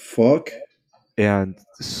the fuck? And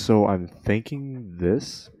so I'm thinking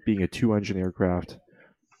this, being a 2-engine aircraft,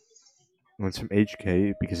 when it's from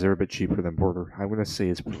HK, because they're a bit cheaper than border, I'm going to say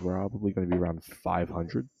it's probably going to be around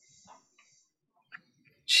 500.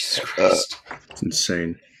 Jesus Christ. It's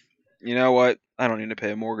insane. You know what? I don't need to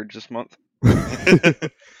pay a mortgage this month.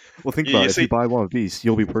 Well, think You about it. If see- you buy one of these,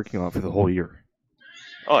 you'll be working on it for the whole year.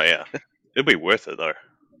 Oh yeah, it'd be worth it though.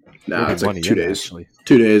 Nah, It'll be it's like money 2 in it, days. actually.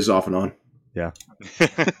 2 days off and on.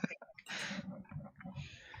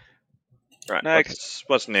 Right. Next.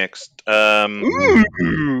 What's next?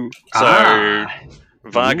 Ooh. So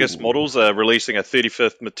Vargas Ooh. Models are releasing a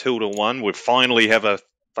 35th Matilda 1. We finally have a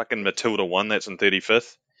fucking Matilda 1 that's in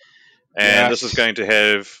 35th. And this is Yes. going to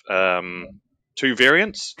have 2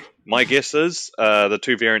 variants. My guess is the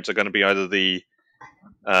 2 variants are going to be either the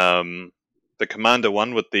Commander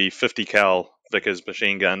one with the 50 cal Vickers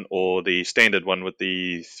machine gun or the standard one with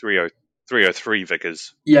the 303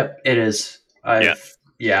 Vickers. Yep, it is.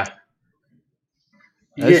 Yeah.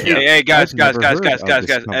 Ezra. Hey, guys, I've never heard of this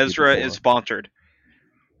company Ezra before. is sponsored.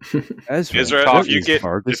 Ezra, Ezra, Talk- if you get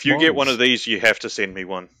Vargas one of models? these, you have to send me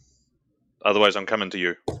one. Otherwise, I'm coming to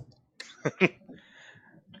you.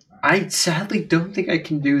 I sadly don't think I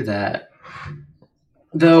can do that.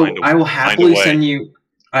 Though Find a- I will find a happily way. send you.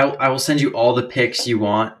 I will send you all the pics you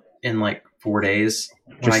want in like 4 days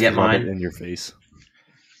when Just I get rub it mine. in your face.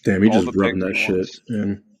 Damn, you All just the rubbing that picture shit ones.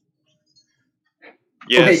 in.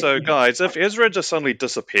 Yeah, Okay. so guys, if Ezra just suddenly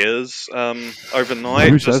disappears overnight,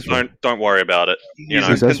 Who's just Ezra? don't worry about it. He's You know.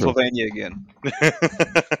 in Who's Ezra? Pennsylvania again.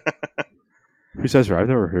 Who's Ezra? I've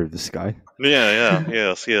never heard of this guy.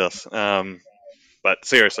 yes. But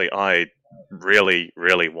seriously, I really,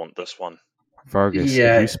 really want this one. Vargas,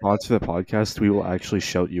 Yeah. if you sponsor the podcast, we will actually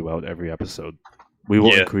shout you out every episode. We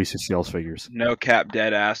will Yeah. increase your sales figures. No cap,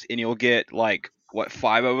 dead ass, and you'll get like what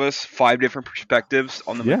 5 of us, 5 different perspectives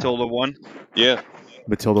on the Yeah. Matilda one. Yeah.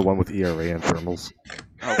 Matilda one with ERA and thermals.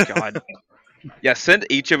 Oh god. Yeah, send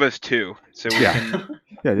each of us 2, so we Yeah. can.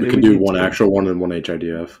 Yeah, We can do need one two. actual one and one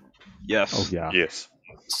HIDF. Yes. Oh yeah. Yes.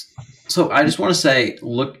 So I just want to say,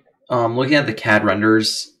 looking at the CAD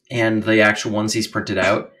renders and the actual ones he's printed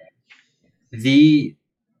out,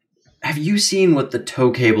 have you seen what the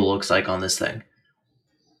tow cable looks like on this thing?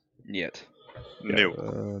 Yet. No.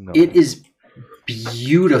 No. It is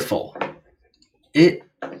beautiful.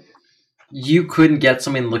 You couldn't get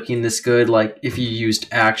something looking this good like if you used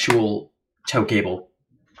actual tow cable.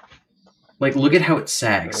 Like, look at how it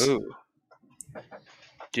sags. Oh.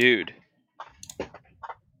 Dude.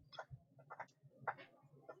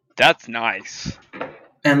 That's nice.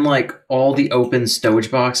 And like all the open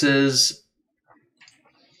stowage boxes,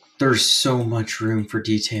 there's so much room for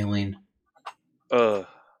detailing. God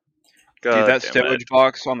Dude, that damn it. stowage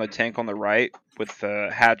box on the tank on the right with the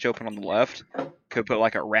hatch open on the left could put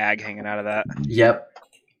like a rag hanging out of that. Yep.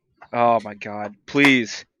 Oh my god.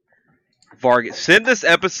 Please. Vargas, send this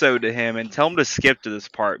episode to him and tell him to skip to this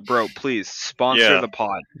part. Bro, please sponsor Yeah. the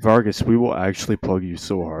pod. Vargas, we will actually plug you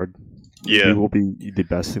so hard. Yeah. We will be the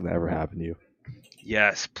best thing that ever happened to you.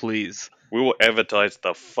 Yes, please. We will advertise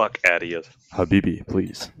the fuck out of you. Habibi,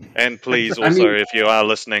 please. And please I also, mean- if you are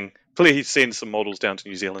listening, please send some models down to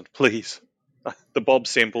New Zealand. Please. The Bob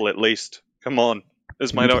sample at least. Come on.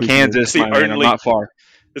 It's my Please. Kansas, it's the my man, I'm only not far.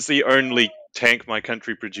 it's the only tank my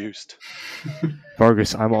country produced.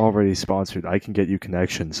 Vargas, I'm already sponsored. I can get you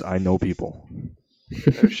connections. I know people.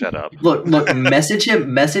 Oh, shut up. Look, message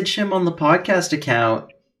him on the podcast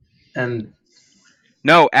account and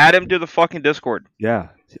No, add him to the fucking Discord. Yeah,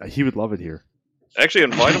 he would love it here. Actually,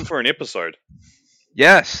 invite him for an episode.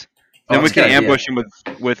 Yes. Oh, Then we that's a can good idea. ambush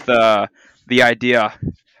him with the idea.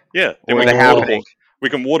 Yeah. Then Or we the can happening. we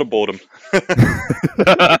can waterboard him.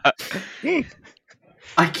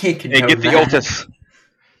 I can't Hey, condone get the that. Ultis.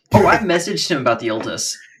 Oh, I messaged him about the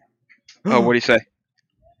Ultis. Oh, what do you say?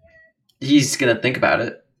 He's gonna think about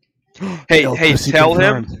it. Hey, Iltris, tell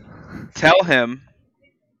confirmed. him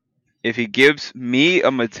if he gives me a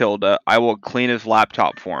Matilda, I will clean his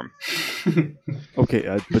laptop for him.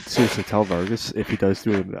 Okay, but seriously, tell Vargas if he does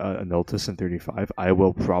do an Iltis in 35, I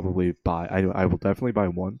will probably buy. I will definitely buy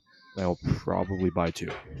one. And I will probably buy two.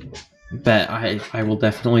 Bet I will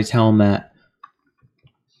definitely tell him that.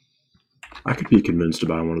 I could be convinced to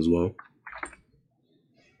buy one as well.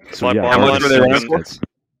 If I buy How much one, were they running for?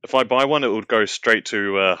 if I buy one, it would go straight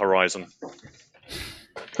to Horizon.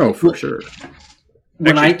 Oh, for sure.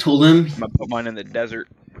 When I told him, I'm gonna put mine in the desert.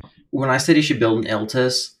 when I said he should build an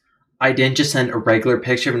Iltis, I didn't just send a regular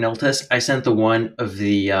picture of an Iltis. I sent the one of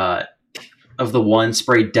the one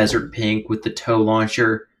sprayed desert pink with the tow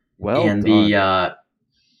launcher Well and done. the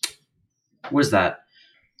what is that?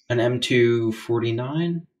 An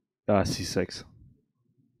M249? C6.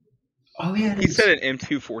 Oh yeah, it He is. said an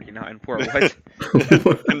M249. Poor what?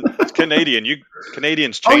 It's Canadian.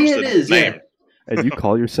 Canadians Oh changed yeah, it the is. name. Yeah. And you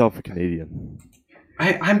call yourself a Canadian.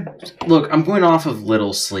 I'm going off of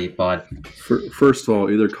little sleep, bud. First of all,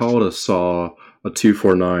 either call it a SAW, a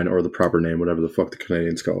 249, or the proper name, whatever the fuck the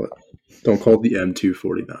Canadians call it. Don't call it the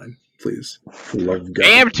M249, please. For the love of God.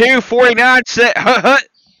 M249 set.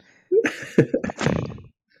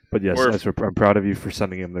 But yes, Or- Ezra, I'm proud of you for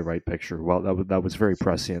sending him the right picture. Well, that was very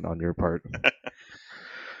prescient on your part.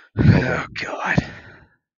 Oh god.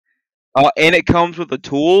 And it comes with the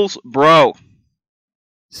tools, bro.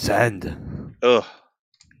 Send. Ugh.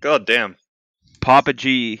 God damn. Papa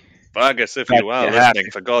G. Vargas, if Fuck, you are you have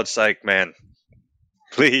listening, for God's sake, man.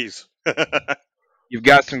 Please. You've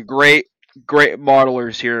got some great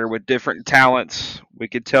modelers here with different talents. We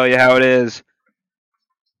could tell you how it is.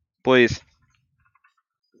 Please.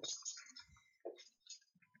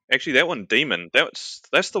 Actually, that one, Demon, that's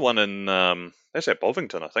the one in, that's at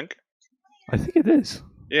Bovington, I think. I think it is.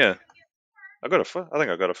 Yeah. I think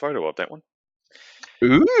I got a photo of that one.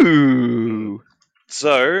 Ooh.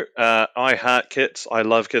 So, I heart kits, I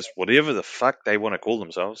love kits, whatever the fuck they want to call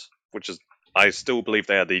themselves, which is, I still believe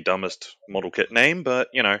they are the dumbest model kit name, but,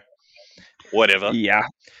 whatever. Yeah.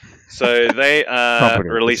 So they are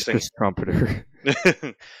Trumpeter. releasing... It's Trumpeter.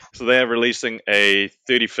 So they are releasing a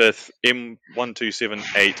 35th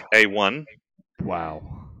M1278A1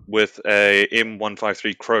 Wow. with a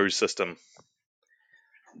M153 Crows system.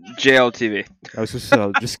 JLTV. I was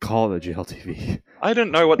just call it a GLTV. I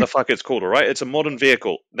don't know what the fuck it's called, alright? It's a modern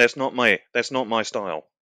vehicle. That's not my style.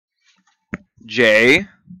 JLTV.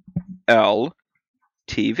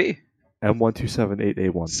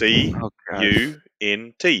 M1278A1.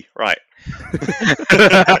 CUNT. Right.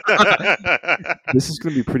 This is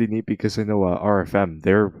going to be pretty neat because I know RFM,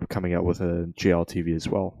 they're coming out with a GLTV as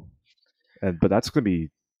well. But that's going to be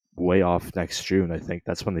way off next June, I think.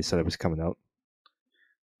 That's when they said it was coming out.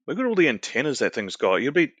 Look at all the antennas that thing's got.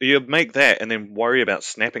 You'd make that and then worry about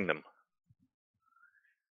snapping them.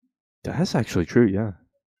 That's actually true, yeah.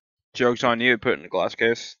 Joke's on you. Put it in a glass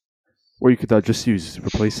case. Or you could just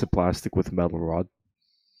replace the plastic with a metal rod.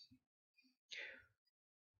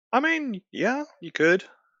 I mean, yeah, you could.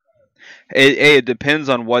 It depends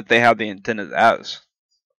on what they have the antennas as.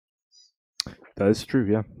 That is true,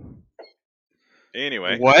 yeah.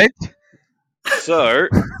 Anyway. What? So...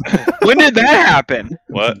 When did that happen?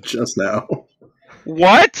 What? Just now.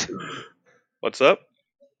 What? What's up?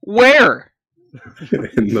 Where?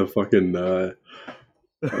 In the fucking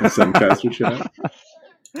Zencaster chat.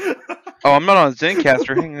 Oh, I'm not on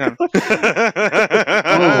Zencaster. Hang on.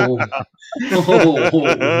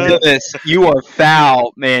 Oh. Dennis, you are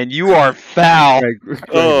foul, man. You are foul. Greg,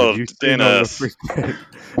 Oh, would you say no to Dennis. free kit?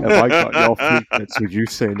 If I got y'all free kits, would you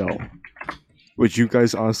say no? Would you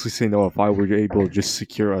guys honestly say no if I were able to just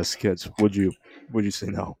secure us kits? Would you say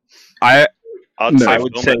no? I I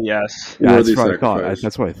would say yes. Yeah, Worthy that's what I thought. sacrifice.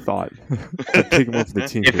 That's what I thought. I'm taking one for the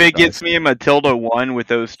team. If here, it gets guys. me a Matilda 1 with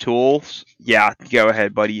those tools, yeah, go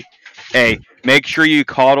ahead, buddy. Hey, make sure you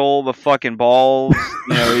coddle the fucking balls.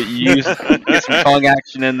 You get some tongue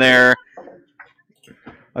action in there.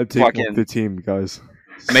 I'm taking one fucking- for the team, guys.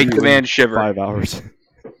 Make See the you in man shiver. 5 hours.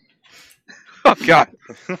 Oh, God.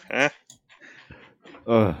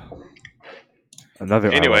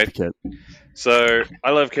 Another Anyway. ILF kit. So,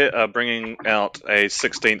 I Love Kit are bringing out a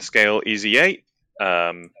 16th scale Easy 8.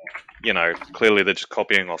 Clearly they're just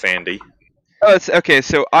copying off Andy. Oh, it's okay.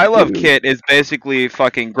 So I Love Kit is basically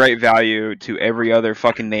fucking great value to every other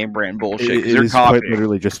fucking name brand bullshit. 'cause It they're is quite copying.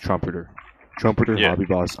 literally just Trumpeter. Trumpeter, Yeah. Hobby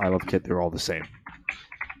Boss, I Love Kit, they're all the same.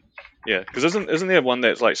 Yeah, because isn't there one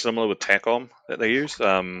that's like similar with TACOM that they use?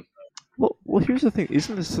 Well, here's the thing.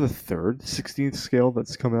 Isn't this the third 16th scale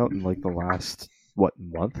that's come out in like the last,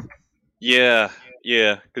 month? Yeah,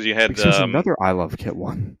 because you had Because there's another I Love Kit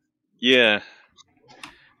one. yeah.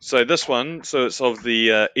 So this one, so it's of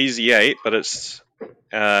the Easy 8, but it's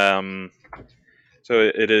so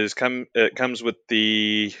it comes with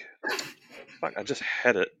the fuck. I just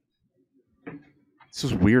had it. This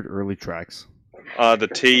is weird early tracks. The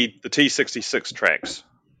T66 tracks.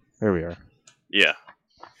 There we are. Yeah,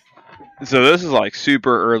 So this is like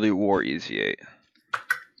super early war Easy 8.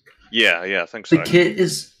 yeah, I think so. The kit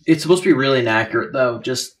it's supposed to be really inaccurate though.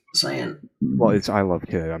 Just saying. Well, it's I Love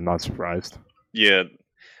Kit. I'm not surprised. Yeah,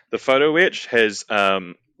 the photo etch has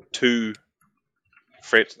 2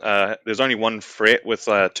 frets. There's only 1 fret with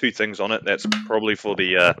 2 things on it. That's probably for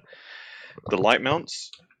the light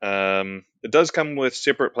mounts. It does come with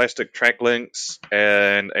separate plastic track links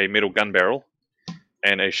and a metal gun barrel,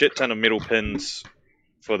 and a shit ton of metal pins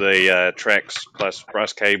for the tracks, plus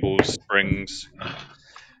brass cables, springs.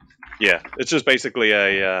 Yeah, it's just basically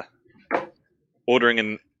a ordering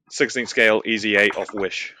in 16 scale Easy 8 off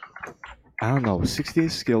Wish. I don't know.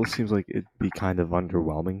 68 scale seems like it'd be kind of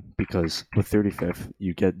underwhelming because with 35th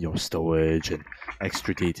you get stowage and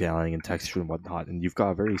extra detailing and texture and whatnot, and you've got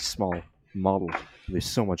a very small model. There's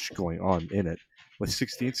so much going on in it. With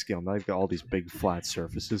 16 scale, now you've got all these big flat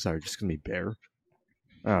surfaces that are just gonna be bare.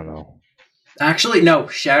 I don't know. Actually, no.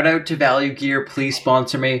 Shout out to Value Gear. Please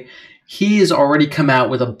sponsor me. He has already come out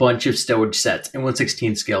with a bunch of stowage sets and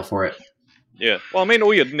 1/16 scale for it. Yeah, well, I mean,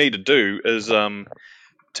 all you'd need to do is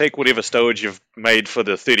take whatever stowage you've made for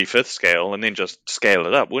the 35th scale and then just scale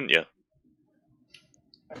it up, wouldn't you?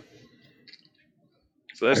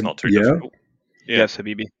 So that's not too difficult. Yeah. Yes,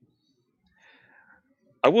 Habibi.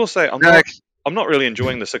 I will say I'm Next. not really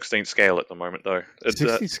enjoying the 16th scale at the moment though.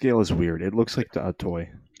 16 scale is weird. It looks like a toy.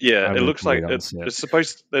 Yeah, I it would looks like wait on it's it.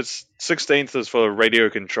 supposed. It's 16th is for radio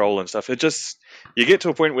control and stuff. It just you get to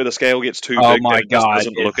a point where the scale gets too Oh big my and it just God,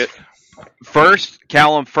 doesn't look it. First,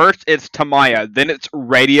 Callum, first it's Tamaya, then it's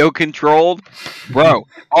radio controlled. Bro,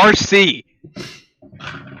 RC.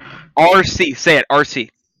 RC, say it, RC.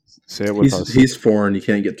 Say it with us. He's foreign. You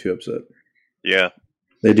can't get too upset. Yeah,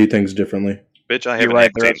 They do things differently. bitch, I have You're an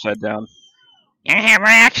right, they're accent. upside down. You have an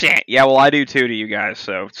accent. Yeah, well, I do too to you guys,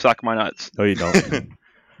 so suck my nuts. No, you don't.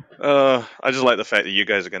 I just like the fact that you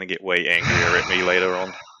guys are going to get way angrier at me later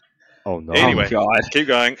on. Oh no. Anyway. Oh, God. Keep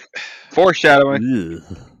going. Foreshadowing.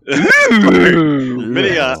 Ugh.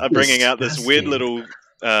 Many are Ugh. bringing out this weird Disgusting.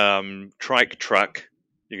 little trike truck,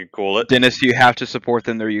 you could call it. Dennis, you have to support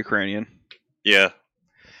them. They're Ukrainian. Yeah.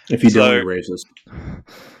 If you So- don't, you're racist.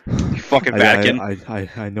 You fucking Vatican.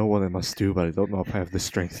 I know what I must do, but I don't know if I have the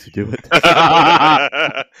strength to do it.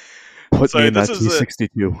 so Put me in that this is a-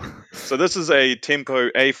 T62. this is a Tempo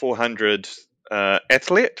A400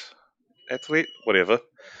 athlete, whatever.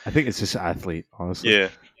 I think it's just athlete, honestly. Yeah,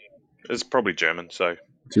 it's probably German. So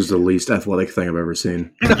This is the least athletic thing I've ever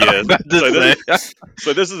seen. yeah. About to so, say.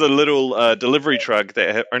 so this is a little delivery truck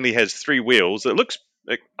that only has 3 wheels. It looks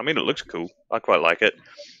cool. I quite like it.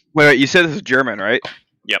 Wait, you said this is German, right?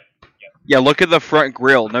 Yep. Yeah, look at the front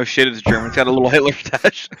grille. No shit, it's German. It's got a little Hitler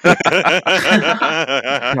stash.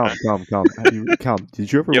 Calm.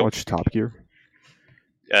 Did you ever Yep. watch Top Gear?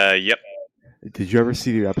 Yep. Did you ever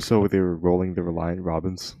see the episode where they were rolling the Reliant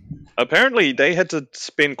Robins? Apparently, they had to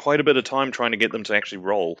spend quite a bit of time trying to get them to actually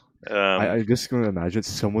roll. I'm just going to imagine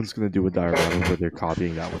someone's going to do a diorama where they're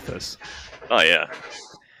copying that with this. Oh yeah.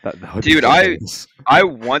 That would be Dude, hilarious. I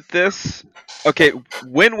want this. Okay,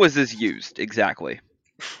 when was this used exactly?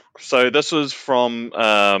 So this was from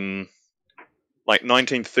like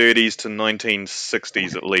 1930s to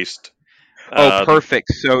 1960s at least. Oh,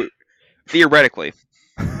 perfect. So theoretically,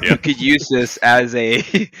 Yeah. you could use this as a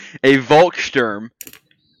Volkssturm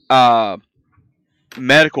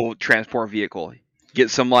medical transport vehicle. Get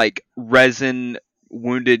some like resin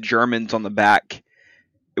wounded Germans on the back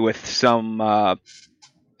with some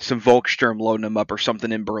Volkssturm loading them up or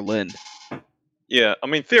something in Berlin. Yeah, I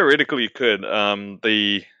mean theoretically you could.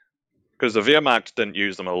 Because the Wehrmacht didn't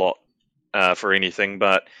use them a lot for anything,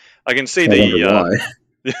 but I can see I wonder why.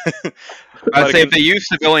 I'd say if they use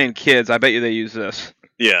civilian kids, I bet you they use this.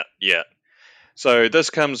 Yeah. So this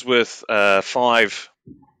comes with 5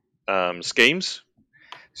 schemes.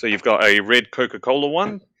 So you've got a red Coca-Cola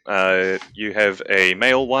one. You have a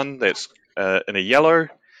male one that's in a yellow,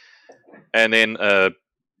 and then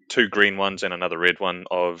 2 green ones and another red one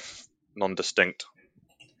of non-distinct.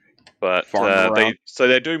 But Farm around.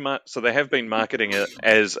 they have been marketing it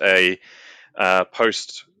as a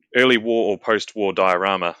early war or post-war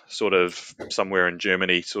diorama, sort of somewhere in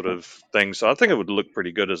Germany, sort of thing. So I think it would look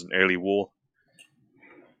pretty good as an early war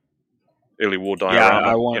early war Yeah,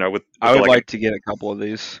 diorama. With I would like like to get a couple of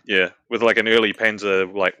these. with like an early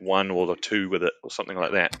Panzer like 1 or the 2 with it or something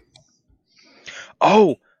like that.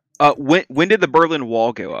 Oh, when did the Berlin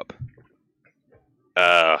Wall go up?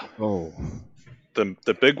 Oh,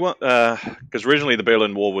 The big one, because originally the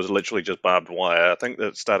Berlin Wall was literally just barbed wire. I think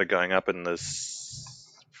that started going up in the 50s.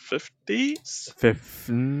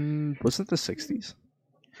 wasn't the 60s?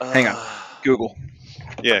 Hang on. Google.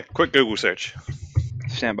 Yeah, quick Google search.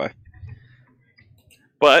 Stand by.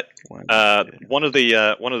 But one of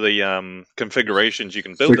the configurations you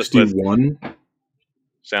can build this with 61.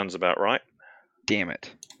 sounds about right. Damn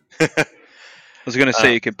it. I was gonna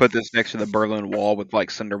say you could put this next to the Berlin Wall with like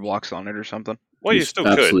cinder blocks on it or something. Well, you still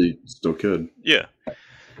could. Absolutely still could. Yeah.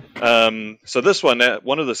 So this one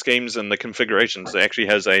of the schemes and the configurations actually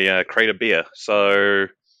has a crater beer. So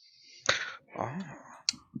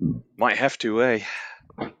might have to, eh?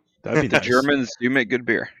 That'd be The nice. Germans do make good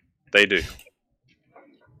beer. They do.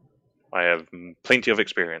 I have plenty of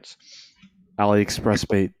experience. AliExpress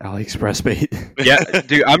bait. Yeah,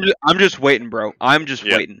 dude, I'm just waiting, bro. I'm just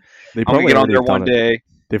waiting. They I'm gonna get on already there have one done it. day.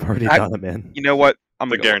 They've already done it, man. You know what? I'm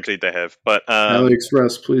They're gonna guaranteed they have. But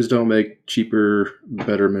AliExpress, please don't make cheaper,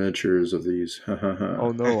 better miniatures of these.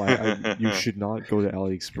 Oh no, you should not go to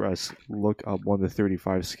AliExpress, look up 1 to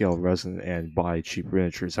 35 scale resin, and buy cheap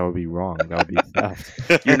miniatures. That would be wrong. That would be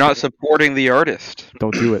theft. You're not supporting the artist.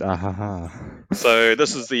 Don't do it. Ahaha. So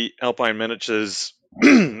this is the Alpine Miniatures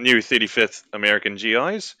new 35th American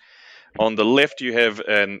GIs. On the left you have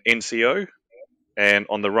an NCO, and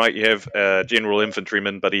on the right you have a general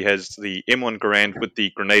infantryman, but he has the M1 Garand with the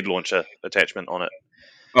grenade launcher attachment on it.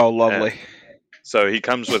 Oh, lovely. So he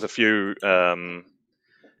comes with a few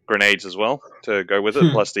grenades as well to go with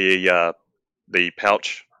it, plus the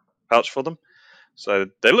pouch for them. So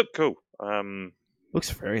they look cool.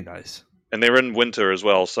 Looks very nice. And they're in winter as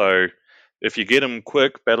well, so if you get them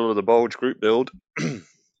quick, Battle of the Bulge group build,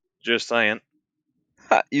 just saying.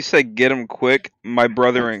 You said get them quick, my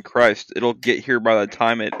brother in Christ. It'll get here by the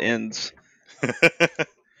time it ends.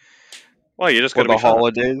 Well, you just For got to the be fast.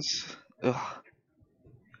 holidays. Ugh.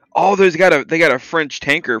 Oh, they got a French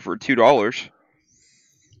tanker for $2.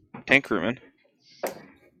 Tank crewman.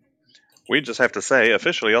 We just have to say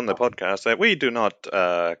officially on the podcast that we do not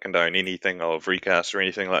condone anything of recast or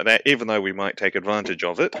anything like that, even though we might take advantage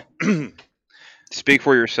of it. Speak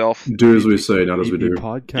for yourself. Do as we say, not as we The do.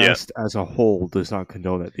 podcast as a whole does not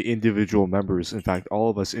condone it. The individual members, in fact, all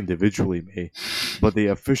of us individually may, but the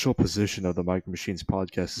official position of the Micro Machines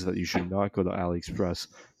podcast is that you should not go to AliExpress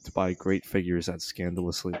to buy great figures at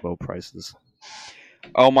scandalously low prices.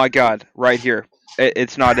 Oh my God! Right here.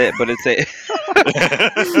 It's not it, but it's a.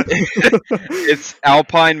 It's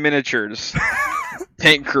Alpine Miniatures.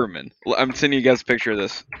 Tank crewman. I'm sending you guys a picture of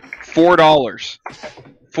this. $4.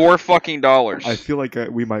 $4 fucking dollars. I feel like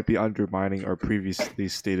we might be undermining our previously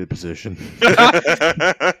stated position.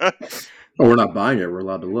 Oh, we're not buying it. We're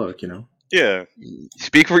allowed to look, Yeah.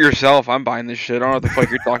 Speak for yourself. I'm buying this shit. I don't know what the fuck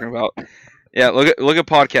you're talking about. Yeah, look at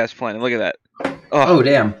podcast planning. Look at that. Oh,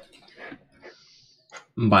 damn.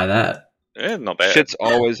 Buy that. Yeah, not bad. Shit's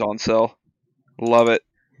always on sale. Love it.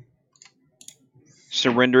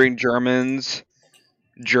 Surrendering Germans.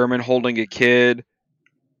 German holding a kid.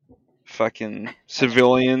 Fucking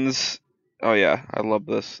civilians. Oh yeah, I love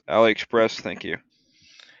this. AliExpress, thank you.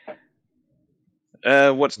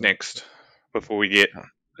 What's next before we get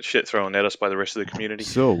shit thrown at us by the rest of the community?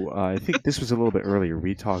 So, I think this was a little bit earlier.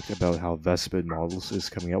 We talked about how Vespid Models is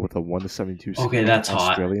coming out with a 1 to 72 Okay, that's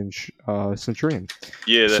hot. Australian Centurion.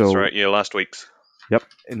 Yeah, that's So- right. Yeah, last week's. Yep.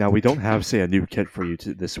 And now we don't have, say, a new kit for you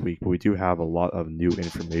this week, but we do have a lot of new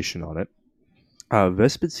information on it.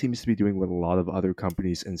 Vespid seems to be doing what a lot of other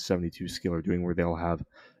companies in 72 scale are doing, where they'll have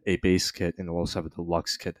a base kit and they'll also have a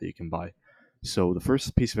deluxe kit that you can buy. So the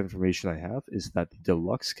first piece of information I have is that the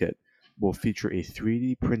deluxe kit will feature a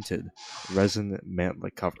 3D printed resin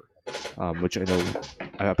mantlet cover, which I know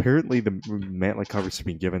apparently the mantlet covers have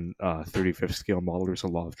been given 35th scale modelers a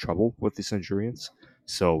lot of trouble with the Centurions.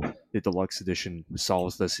 So the deluxe edition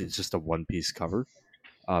solves this. It's just a one-piece cover.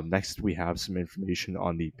 Next, we have some information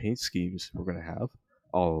on the paint schemes we're going to have,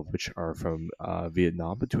 all of which are from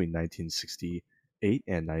Vietnam between 1968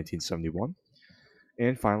 and 1971.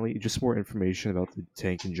 And finally, just more information about the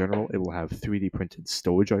tank in general. It will have 3D printed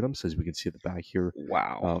stowage items, as we can see at the back here.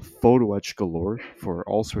 Wow. Photo etch galore for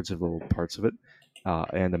all sorts of little parts of it,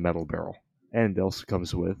 and a metal barrel. And it also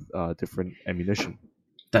comes with different ammunition.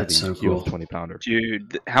 That's so cool. 20-pounder.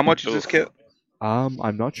 Dude, how much is this kit?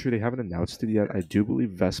 I'm not sure. They haven't announced it yet. I do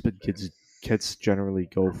believe Vespid kits generally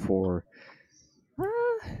go for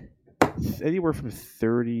anywhere from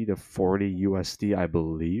 30 to 40 USD, I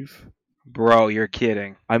believe. Bro, you're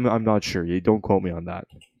kidding. I'm not sure. You don't quote me on that.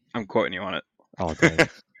 I'm quoting you on it. Oh, dang.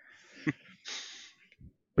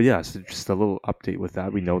 But yeah, so just a little update with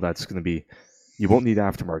that. We know that's going to be. You won't need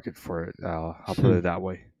aftermarket for it. I'll put it that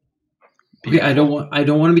way. Okay, I don't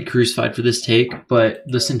want to be crucified for this take, but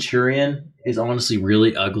the Centurion is honestly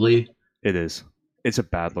really ugly. It is. It's a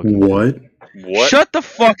bad looking. What? What? Shut the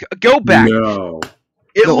fuck. Go back. No.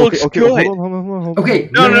 It looks okay, good. Hold on. Okay,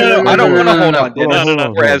 No. I don't want to hold on. Hold on, hold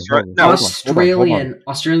on, For Ezra. hold on. No.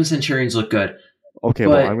 Australian Centurions look good. Okay, But-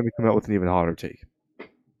 well, I'm going to come out with an even hotter take.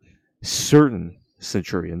 Certain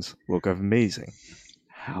Centurions look amazing.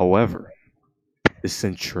 However, the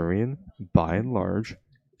Centurion, by and large,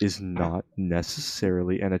 is not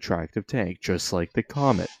necessarily an attractive tank, just like the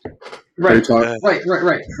Comet. Right, Talk-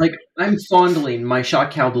 right. Like, I'm fondling my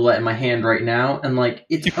shot Caldolette in my hand right now, and like,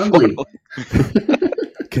 it's ugly.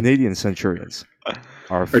 Canadian Centurions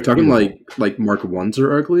are. Are you talking beautiful. like Mark 1s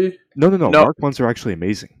are ugly? No. No. Mark 1s are actually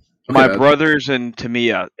amazing. My Okay, brothers and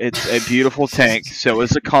Tamiya. It's a beautiful tank. So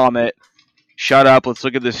is a Comet. Shut up. Let's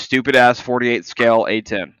look at this stupid ass 48 scale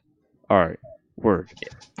A10. All right, word.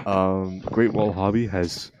 Great Wall Hobby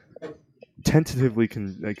has tentatively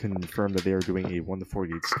confirmed that they are doing a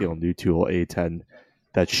 1:48 scale new tool A10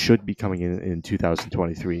 that should be coming in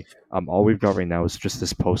 2023. All we've got right now is just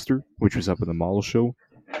this poster, which was up in the model show,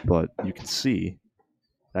 but you can see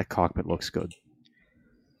that cockpit looks good.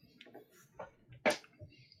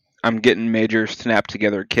 I'm getting major snap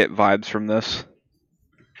together kit vibes from this.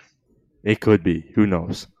 It could be. Who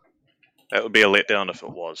knows? That would be a letdown if it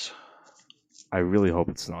was. I really hope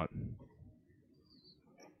it's not.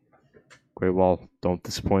 Great Wall, don't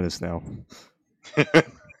disappoint us now.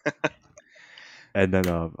 And then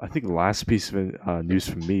I think the last piece of news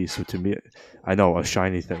from me. So to me, I know a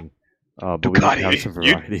shiny thing, but we need to have some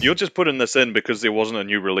variety. You're just putting this in because there wasn't a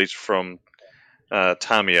new release from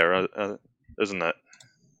Tamiya, isn't it?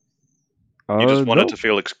 You just wanted to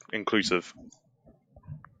feel inclusive.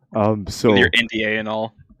 So With your NDA and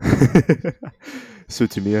all. So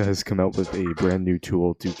Tamiya has come out with a brand new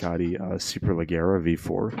tool, Ducati Superleggera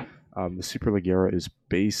V4. The Superleggera is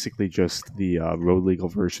basically just the road legal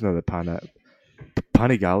version of the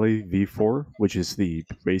Panigale V4, which is the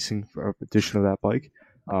racing edition of that bike.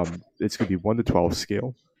 It's going to be 1:12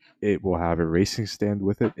 scale. It will have a racing stand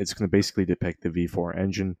with it. It's going to basically depict the V4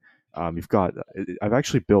 engine. I've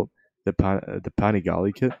actually built the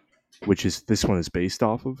Panigale kit, which is this one is based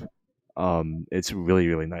off of. It's really,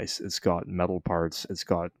 really nice. It's got metal parts. It's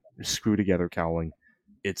got screw together cowling.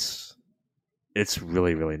 It's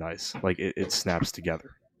really, really nice. Like it snaps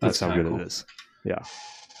together. That's how good cool. it is. Yeah.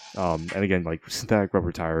 And again, like synthetic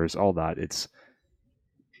rubber tires, all that.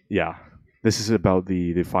 This is about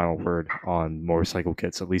the final word on motorcycle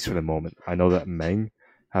kits, at least for the moment. I know that Meng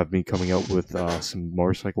have been coming out with some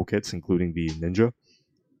motorcycle kits, including the Ninja.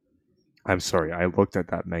 I'm sorry, I looked at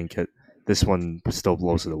that Meng kit. This one still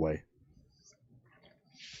blows it away.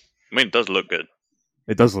 I mean, it does look good.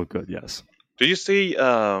 It does look good, yes. Did you see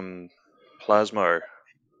Plasmo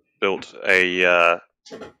built a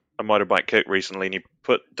motorbike kit recently, and he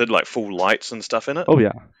did like full lights and stuff in it? Oh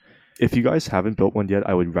yeah. If you guys haven't built one yet,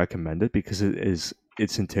 I would recommend it because it's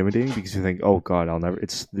intimidating because you think, oh god,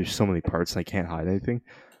 there's so many parts and I can't hide anything.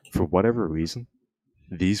 For whatever reason,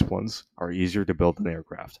 these ones are easier to build than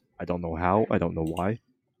aircraft. I don't know how, I don't know why,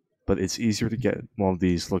 but it's easier to get one of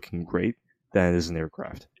these looking great than it is an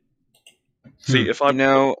aircraft. See, if I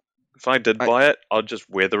did I- buy it, I'd just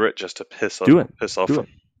weather it just to piss off Do it.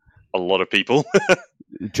 a lot of people.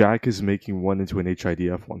 Jack is making one into an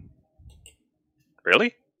HIDF one.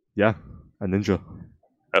 Really? Yeah, a Ninja.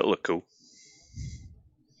 That'd look cool.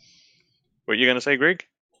 What you gonna say, Greg?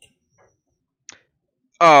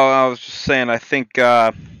 Oh, I was just saying. I think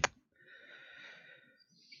I'll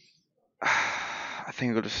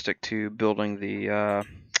just stick to building the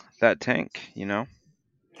that tank. You know,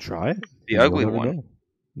 Try it. the You ugly never one. know.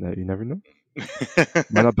 No, you never know.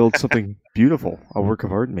 Why not build something beautiful, a work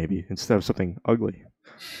of art maybe, instead of something ugly?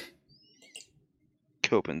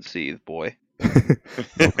 Cope and seethe, boy.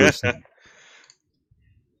 No person.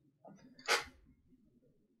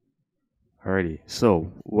 Alrighty,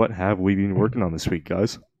 so what have we been working on this week,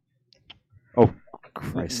 guys? Oh,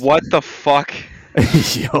 Christ. What the fuck?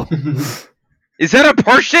 Yo. Is that a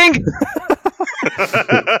Pershing?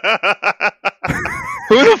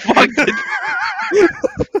 Who the fuck did?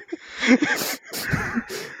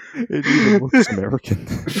 It even looks American.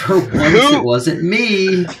 For once, it wasn't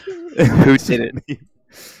me. Who did it?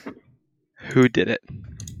 Who did it?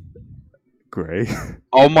 Gray.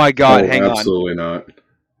 Oh my god, hang on. Absolutely not.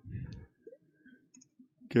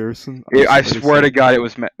 Garrison. I swear to God, it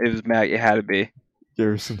was Matt. It had to be.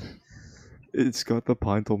 Garrison. It's got the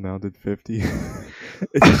Pintle mounted 50.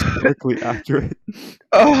 It's historically accurate.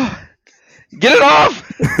 Oh, get it off!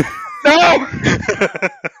 No!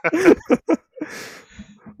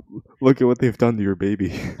 Look at what they've done to your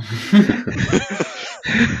baby.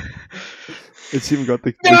 It's even got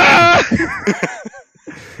the. No!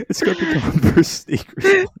 It's got the Converse sneakers.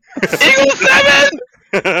 Eagle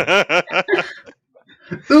 7!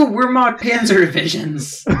 Ooh, we're mod Panzer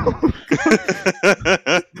divisions.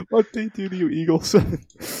 What they do to you, Eagle 7?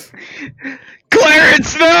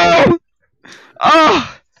 Clarence, no!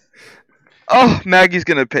 Oh! Oh, Maggie's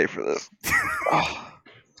gonna pay for this. Oh.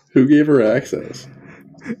 Who gave her access?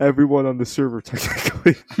 Everyone on the server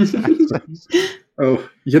technically has access. Oh,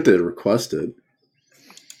 you have to request it.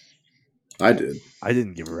 I did. I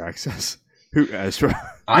didn't give her access. Who, Ezra?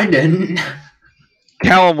 I didn't.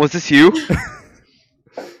 Callum, was this you?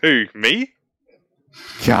 Who, me?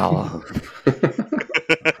 Callum.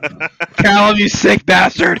 Callum, you sick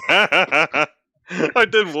bastard! I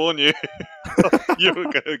did warn you. You were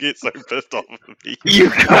going to get so pissed off with me. You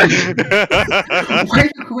cunt! Why are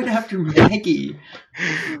you going after Maggie?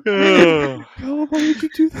 Callum, why did you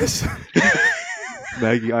do this?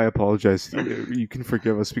 Maggie, I apologize. You can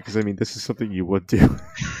forgive us because, I mean, this is something you would do.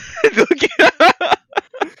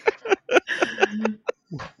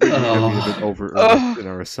 We have been over in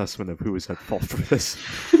our assessment of who is at fault for this.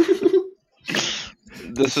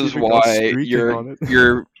 This is Even got why streaking on it.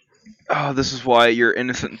 you're this is why you're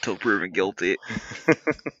innocent until proven guilty.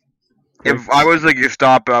 If I was the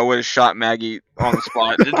Gestapo, I would have shot Maggie on the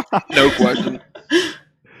spot. No question.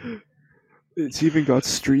 It's even got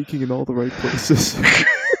streaking in all the right places.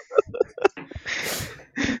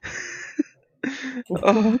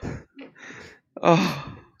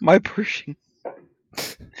 Oh, my Pershing.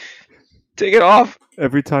 Take it off.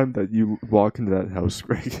 Every time that you walk into that house,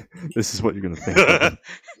 Greg, this is what you're going to think of.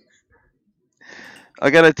 I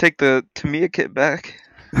gotta take the Tamiya kit back.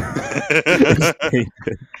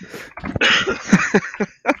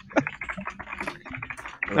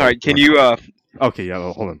 Alright, can you, Okay, yeah,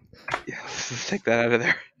 well, hold on. yeah, let's take that out of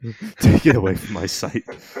there. Take it away from my sight.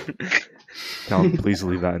 Callum, please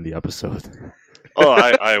leave that in the episode. Oh,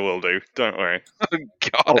 I will do. Don't worry. Oh,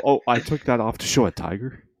 God. Oh, I took that off to show a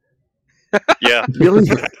tiger? Yeah. Really?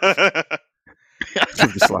 Should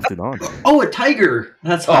have just left it on. Oh, a tiger!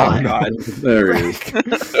 That's Oh, hot. God. There it is.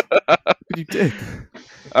 You did.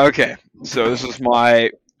 Okay, so this is my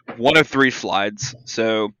one of 3 slides.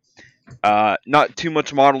 So, not too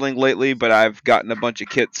much modeling lately, but I've gotten a bunch of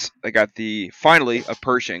kits. I got finally a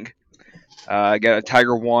Pershing. I got a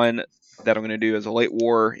Tiger 1 that I'm going to do as a late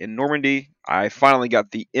war in Normandy. I finally got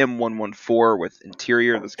the M114 with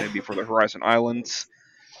interior that's going to be for the Horizon Islands.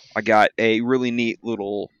 I got a really neat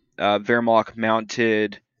little Wehrmacht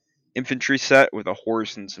mounted infantry set with a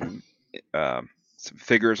horse and some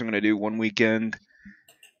figures I'm going to do one weekend.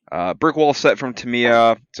 Brick wall set from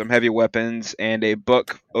Tamiya, some heavy weapons, and a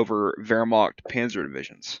book over Wehrmacht Panzer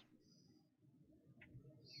divisions.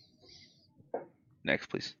 Next,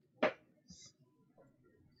 please.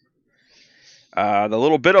 The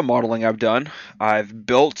little bit of modeling I've done, I've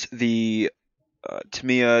built the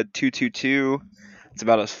Tamiya 222. It's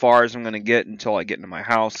about as far as I'm going to get until I get into my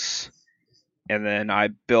house. And then I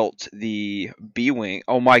built the B-Wing.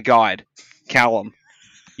 Oh my god. Callum.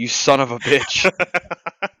 You son of a bitch.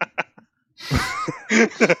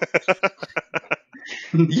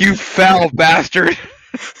 You foul bastard.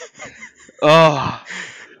 Oh.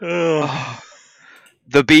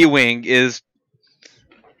 The B-Wing is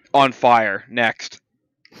on fire. Next.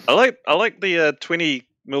 I like the 20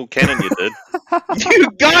 mil cannon you did. You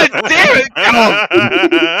god damn it!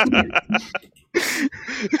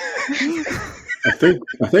 I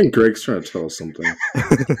think Greg's trying to tell us something.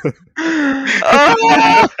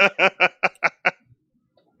 Oh!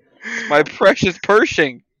 My precious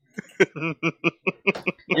Pershing.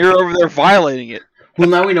 You're over there violating it. Well,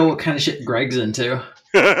 now we know what kind of shit Greg's into.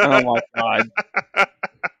 Oh my god.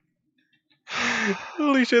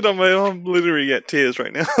 Holy shit, I'm literally at tears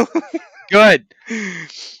right now. Good.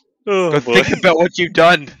 Oh, Go boy. think about what you've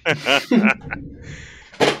done.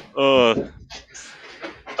 Oh,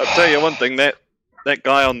 I'll tell you one thing, that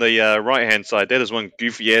guy on the right-hand side, that is one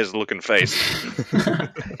goofy-ass looking face.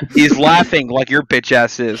 He's laughing like your bitch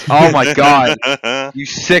ass is. Oh my god. You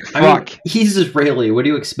sick I mean, fuck. he's Israeli. What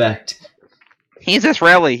do you expect? He's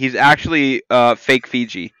Israeli. He's actually fake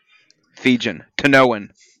Fijian.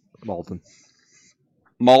 Tanoan. Malden.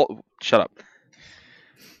 Shut up.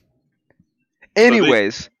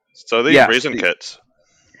 Anyways. So these Yeah, resin kits.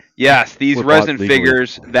 Yes, these Were resin bought legally.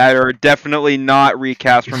 figures that are definitely not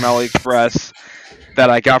recast from AliExpress that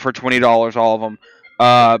I got for $20, all of them.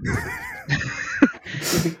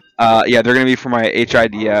 Yeah, they're gonna be for my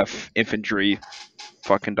HIDF infantry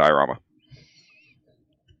fucking diorama.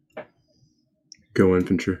 Go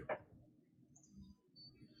infantry.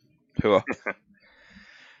 Who?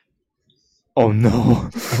 Oh no!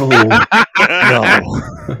 Oh, No!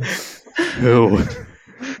 Who?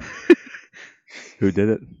 Who did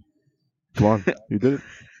it? Come on, who did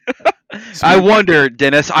it? I wonder,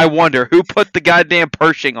 Dennis. I wonder who put the goddamn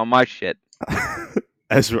Pershing on my shit.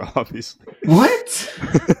 Ezra, obviously. what?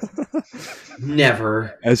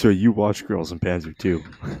 Never. Ezra, you watch Girls in Panzer too.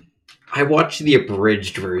 I watched the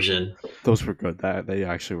abridged version. Those were good. They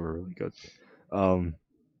actually were really good.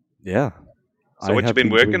 Yeah. So what you have been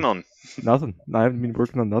working doing on? Nothing. I haven't been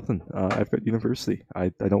working on nothing. I've got university.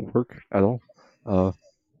 I don't work at all.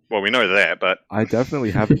 Well, we know that, but I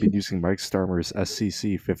definitely haven't been using Mike Starmer's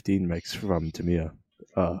SCC 15 mix from Tamiya.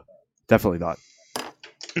 Definitely not.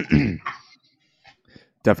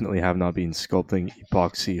 Definitely have not been sculpting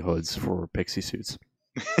epoxy hoods for pixie suits.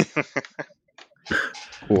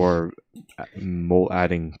 Or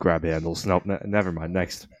adding grab handles. Nope, never mind.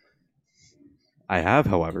 Next. I have,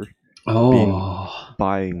 however, been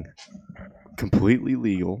buying completely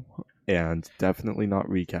legal and definitely not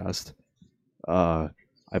recast.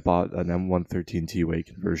 I bought an M113 T-Way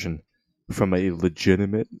conversion from a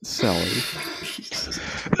legitimate seller.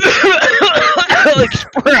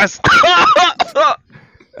 Express.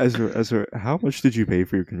 Ezra, how much did you pay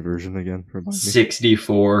for your conversion again? Remind me.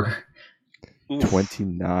 64.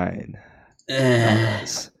 29. Eh.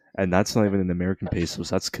 And that's not even in American pesos.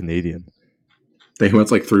 That's Canadian. They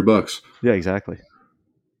went like $3. Yeah, exactly.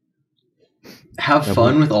 Have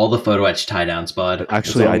fun with all the photo etch tie downs, bud.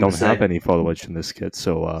 Actually, I don't have any photo etch in this kit,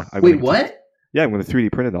 so what? Yeah, I'm going to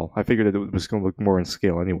 3D print it all. I figured it was going to look more in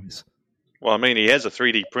scale, anyways. well, I mean, he has a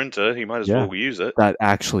 3D printer. He might as well use it. That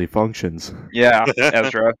actually functions. Yeah,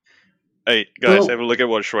 Ezra. Hey, guys, Well- have a look at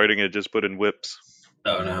what Schrodinger just put in whips.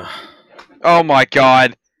 Oh no. Oh my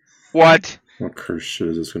god. What? What curse shit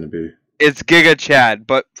is this going to be? It's Giga Chad,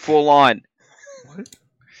 but full on.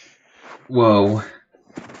 Whoa.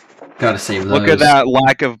 Gotta save those. Look at that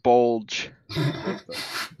lack of bulge.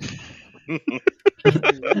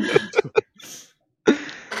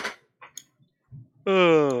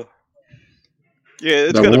 Yeah,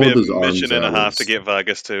 it's That going to one be with his a arms mission and a out half is- to get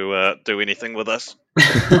Vargas to do anything with us.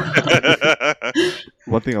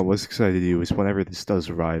 One thing I was excited to do is whenever this does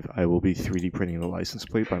arrive, I will be 3D printing the license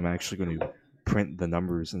plate, but I'm actually going to print the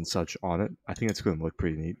numbers and such on it. I think it's going to look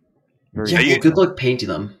pretty neat. Very Yeah, Are you- well, good luck painting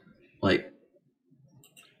them. Like,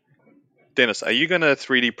 Dennis, are you going to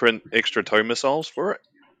 3D print extra tow missiles for it?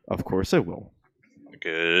 Of course I will.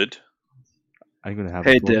 Good. I'm going to have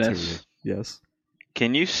Hey, a full Dennis. material. Yes,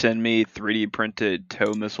 Can you send me 3D printed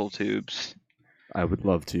tow missile tubes? I would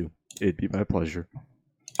love to. It'd be my pleasure.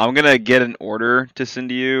 I'm gonna get an order to send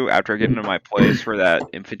to you after I get into my place for that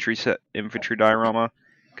infantry diorama,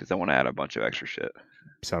 because I want to add a bunch of extra shit.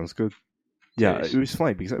 Sounds good. Yeah, Nice. it was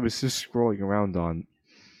funny because I was just scrolling around on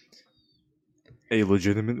a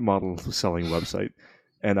legitimate model selling website,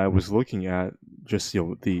 and I was looking at just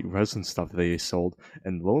the resin stuff that they sold,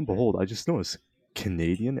 and lo and behold, I just noticed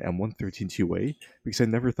Canadian M113 2A because I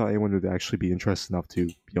never thought anyone would actually be interested enough to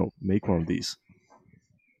make one of these.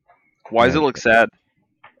 Why does it look sad?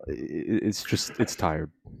 It's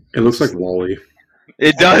tired. It looks like Wally.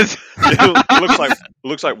 It does. It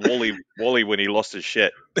looks like Wally when he lost his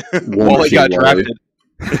shit. Wally got drafted.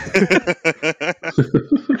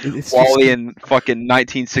 It's Wally just, in fucking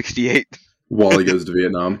 1968. Wally goes to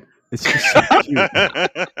Vietnam. it's just so cute.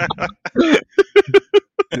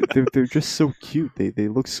 They're just so cute. They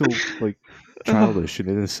look so like childish and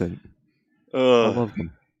innocent. I love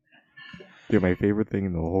them. They're my favorite thing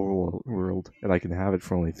in the whole world, and I can have it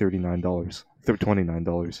for only $39.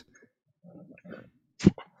 $29.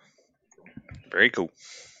 Very cool.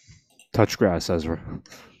 Touch grass, Ezra.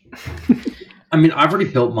 I mean, I've already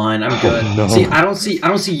built mine. I'm good. no. See, I don't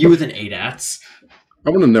see you with an ADATS. I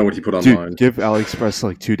want to know what he put on Dude, mine. give AliExpress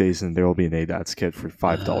like 2 days, and there will be an ADATS kit for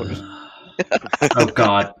 $5. Oh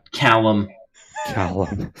God, Callum.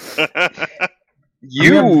 Callum.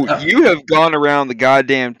 You have gone around the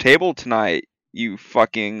goddamn table tonight, you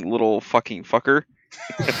fucking little fucking fucker.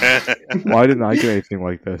 Why didn't I get anything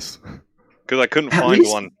like this? Because I couldn't At find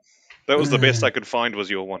least- one. That was the best I could find was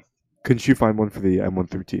your one. Couldn't you find one for the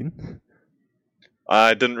M113?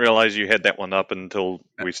 I didn't realize you had that one up until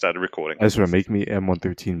we started recording. Ezra, make me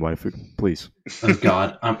M113 waifu, please. Oh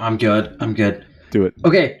God, I'm good. I'm good. Do it.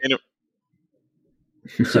 Okay.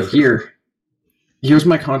 You So here's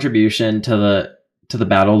my contribution to the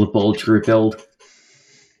Battle of the Bulge group build.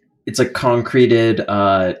 It's a concreted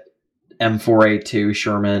M4A2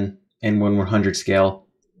 Sherman in 1/100 scale.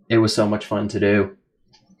 It was so much fun to do.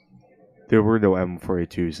 There were no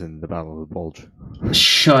M4A2s in the Battle of the Bulge.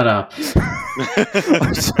 Shut up.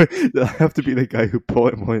 I'm sorry, I have to be the guy who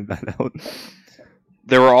pointed that out.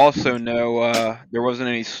 There were also no. There wasn't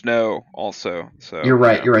any snow. Also, so You're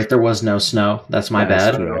right. You're right. There was no snow. That's my Yeah,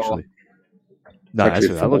 that's bad. true, actually. No, Actually,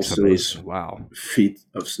 that looks Falso is- amazing. Wow. Feet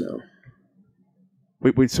of snow.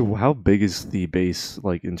 Wait. So how big is the base,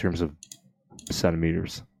 like in terms of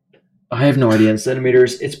centimeters? I have no idea in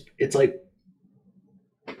centimeters. It's like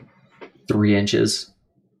 3 inches.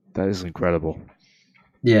 That is incredible.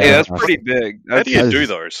 Yeah. hey, that's pretty big. How do you That do is-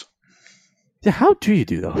 those? Yeah, how do you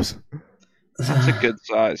do those? That's a good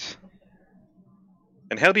size.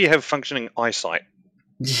 And how do you have functioning eyesight?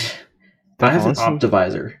 I have honestly- an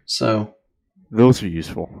optivisor, so Those are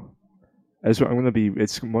useful. As what I'm gonna be,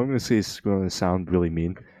 what I'm gonna say is going to sound really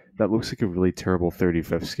mean. That looks like a really terrible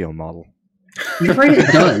 35th scale model. you're right.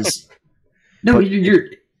 It does. No, But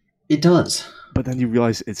it does. But then you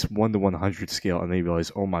realize it's 1/100 scale, and then you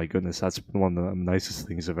realize, oh my goodness, that's one of the nicest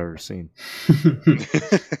things I've ever seen.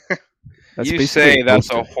 That's You basically say that's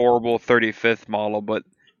a poster. horrible 35th model, but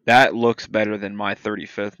that looks better than my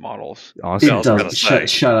 35th models. Honestly, I It was gonna does. say.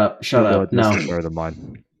 Shut up. Shut no, up. it doesn't No. better than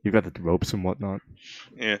mine. You got the ropes and whatnot.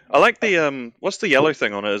 Yeah, I like the what's the yellow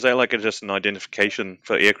thing on it? Is that like just an identification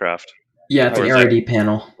for aircraft? Yeah, it's Or an is that- RID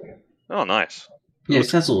panel. Oh, nice. Yeah,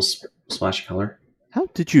 it has a little splash of color. How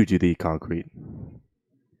did you do the concrete?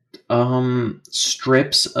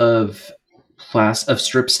 Strips of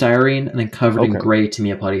strip styrene and then covered in Okay. gray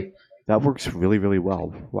Tamiya putty. That works really, really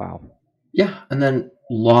well. Wow. Yeah, and then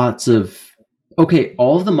lots of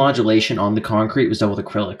all of the modulation on the concrete was done with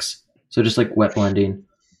acrylics. So just like wet blending.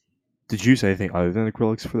 Did you use anything other than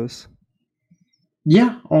acrylics for this?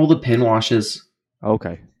 Yeah, all the pin washes.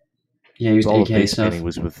 Okay. Yeah, used So all the AK base stuff. painting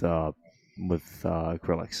was with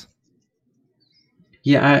acrylics.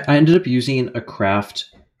 Yeah, I ended up using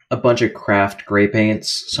a bunch of craft gray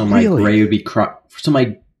paints. So my Really? gray would be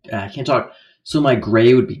I can't talk. So my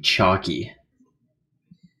gray would be chalky.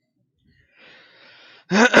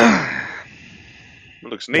 It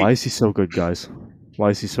looks neat. Why is he so good, guys? Why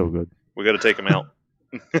is he so good? We got to take him out.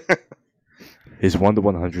 His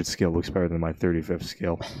 1/100 scale looks better than my 35th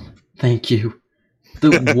scale. Thank you.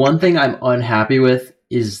 The one thing I'm unhappy with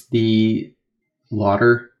is the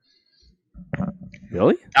water.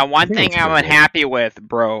 Really? Now, one think thing it's I'm pretty good. unhappy with,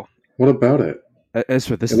 bro. What about it?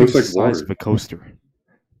 Ezra, this It thing's looks the like size water. of a coaster.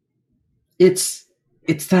 It's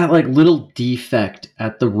that like little defect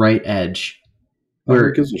at the right edge. Who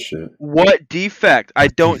Where gives a shit? What defect? I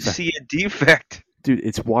don't Defect. see a defect. Dude,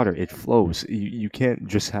 it's water. It flows. You can't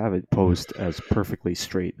just have it posed as perfectly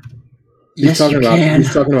straight. yes, you can.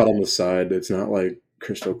 He's talking about on the side. It's not like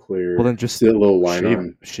crystal clear. Well, then just see that little line shave,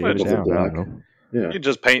 on. shave Well, it it's down. I black. don't know. Yeah. You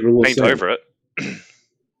just paint It'll paint say. over it.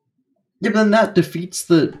 Yeah, but then that defeats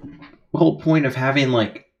the whole point of having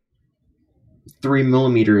like 3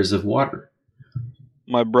 millimeters of water.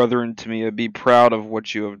 My brother and Tamiya, be proud of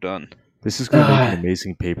what you have done. This is going to make Ah. an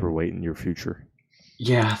amazing paperweight in your future.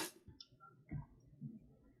 Yeah.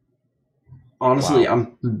 Honestly,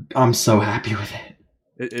 I'm so happy with it.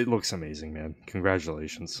 It looks amazing, man.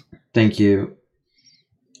 Congratulations. Thank you.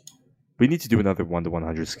 We need to do another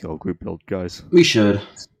 1/100 scale group build, guys. We should.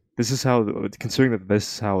 This is how, considering that this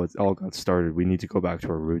is how it all got started, we need to go back to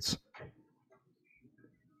our roots.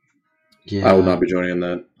 Yeah. I will not be joining in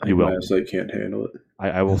that. You will. My eyesight can't handle it.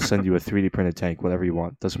 I will send you a 3D printed tank, whatever you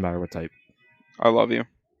want. Doesn't matter what type. I love you.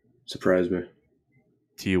 Surprise me.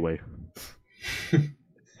 TUA.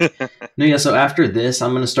 No, yeah, so after this,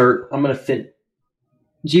 I'm gonna fit.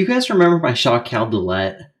 Do you guys remember my shot cal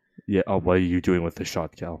Delette? Yeah, oh, what are you doing with the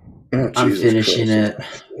shot cal? Oh, I'm Jesus finishing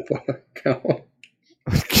Christ. it.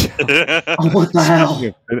 Oh, what the hell?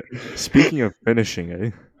 Speaking of finishing, eh?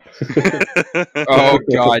 Oh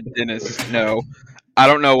God, Dennis, no. I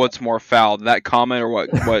don't know what's more foul, that comment or what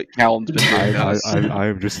Callan's been doing to us.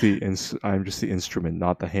 I'm just the instrument,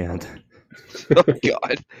 not the hand. Oh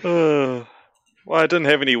God. Well, I didn't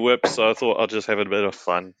have any whips, so I thought I'll just have a bit of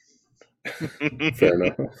fun. Fair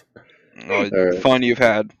enough. Oh, Alright. fun you've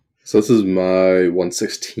had. So this is my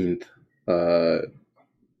 1/16th. I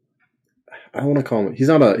don't want to call him. He's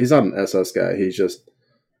not an SS guy. He's just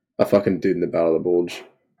a fucking dude in the Battle of the Bulge.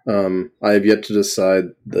 I have yet to decide.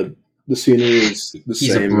 The scenery is the He's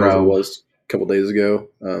a same as bro. it was a couple days ago.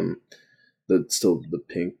 That's still the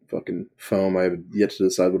pink fucking foam. I have yet to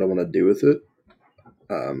decide what I want to do with it.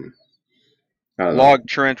 I don't know. Log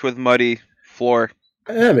trench with muddy floor.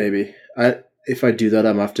 Yeah, maybe. If I do that,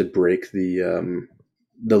 I'm gonna have to break the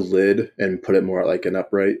lid and put it more like an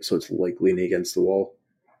upright, so it's like leaning against the wall.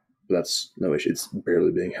 but that's no issue. It's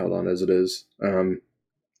barely being held on as it is. Do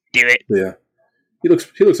it. Yeah, he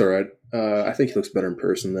looks all right. I think he looks better in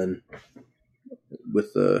person than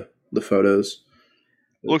with the photos.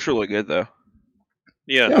 Looks really good though.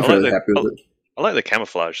 Yeah, I'm fairly happy with it. I like the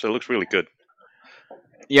camouflage. It looks really good.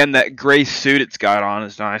 Yeah, and that gray suit it's got on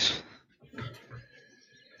is nice.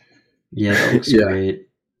 Yeah, that looks Yeah. great.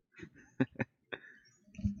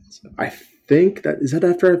 I think that is that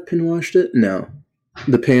after I've pin washed it. No,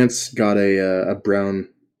 the pants got a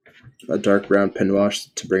dark brown pin wash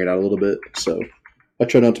to bring it out a little bit. So I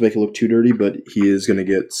try not to make it look too dirty, but he is going to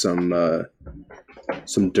get some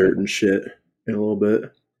dirt and shit in a little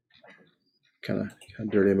bit. Kind of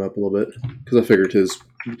dirty him up a little bit because I figured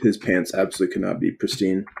his pants absolutely could not be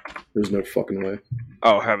pristine. There's no fucking way.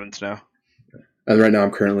 Oh heavens no. And right now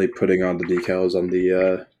I'm currently putting on the decals on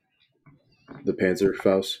the Panzer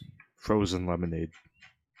Faust. Frozen lemonade.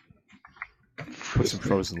 Put some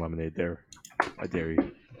frozen lemonade there. I dare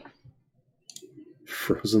you.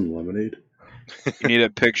 Frozen lemonade. You need a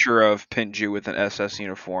picture of Pinju with an SS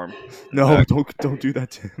uniform. No, don't do that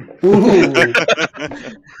to him.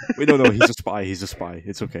 Wait, no, he's a spy. He's a spy.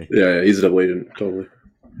 It's okay. Yeah, he's a double agent, totally.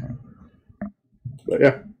 But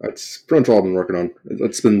yeah, that's pretty much all I've been working on.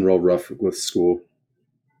 It's been real rough with school.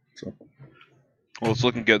 So Well, it's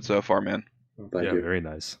looking good so far, man. thank Yeah, you. very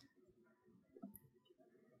nice.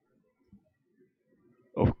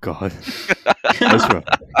 Oh God, Ezra.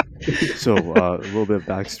 So a little bit of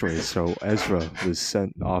backstory. So Ezra was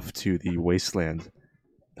sent off to the wasteland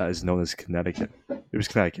that is known as Connecticut. It was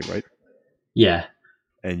Connecticut, right? Yeah.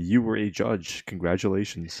 And you were a judge.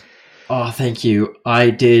 Congratulations. Oh, thank you. I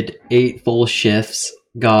did 8 full shifts,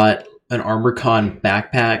 got an ArmorCon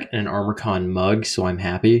backpack and an ArmorCon mug, so I'm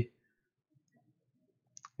happy.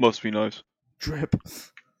 Must be nice. Drip.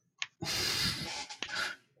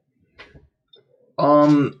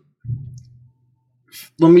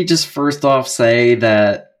 Let me just first off say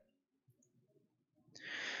that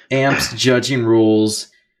AMP's judging rules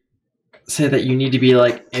say that you need to be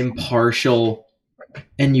like impartial,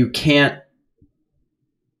 and you can't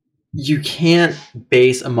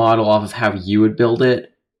base a model off of how you would build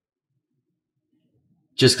it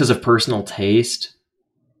just because of personal taste.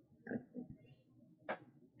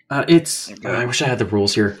 I wish I had the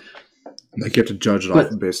rules here. Like you have to judge it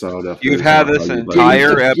But- off based on how You've had this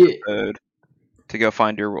entire episode to go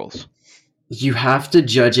find your rules. You have to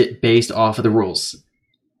judge it based off of the rules,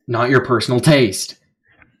 not your personal taste.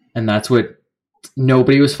 And that's what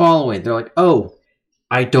nobody was following. They're like, oh,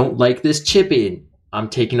 I don't like this chipping. I'm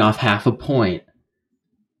taking off half a point.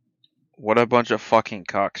 What a bunch of fucking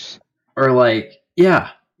cucks. Or like, yeah,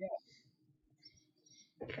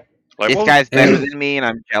 Like, This what, guy's better Hey. than me and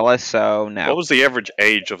I'm jealous, so no. what was the average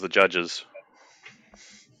age of the judges?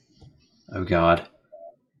 oh god,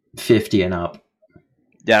 50 and up.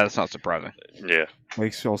 Yeah, that's not surprising. Yeah.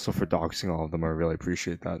 Thanks also for doxing all of them. I really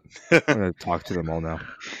appreciate that. I'm gonna talk to them all now.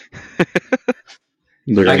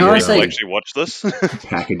 They're I gonna gotta get, say- I'll actually watch this.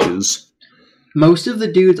 packages. Most of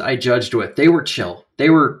the dudes I judged with, they were chill. They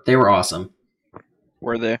were awesome.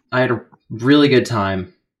 Were they? I had a really good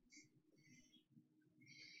time.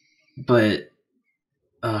 But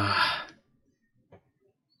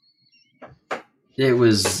it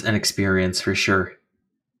was an experience for sure.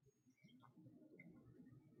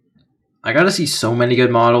 I got to see so many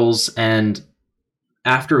good models, and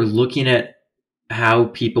after looking at how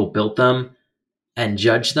people built them and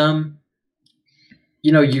judge them,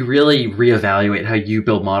 you know, you really reevaluate how you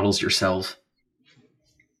build models yourself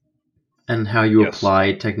and how you Yes.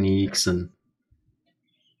 apply techniques. And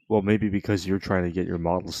Well, maybe because you're trying to get your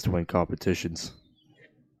models to win competitions.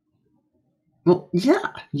 well,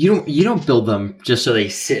 yeah, you don't build them just so they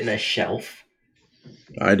sit in a shelf.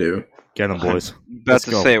 I do. Get them, boys. About Let's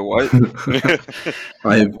to go. say what?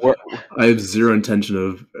 I have zero intention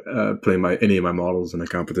of putting any of my models in a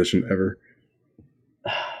competition ever.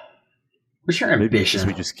 What's your Maybe because ambition?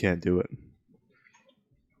 we just can't do it.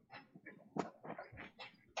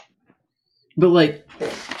 But like,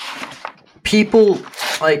 people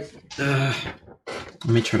like. Let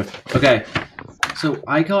me try to. Okay, so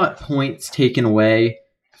I got points taken away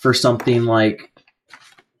for something like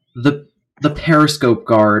the periscope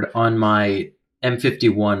guard on my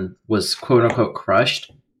M51 was quote unquote crushed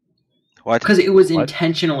What? because it was What?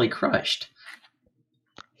 intentionally crushed,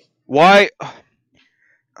 Why? Oh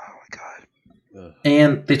my god.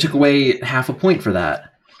 and they took away half a point for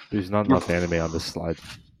that. There's not enough anime on this slide.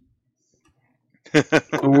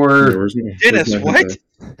 Or Dennis, what?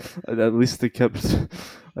 At least they kept.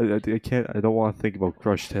 I can't. I don't want to think about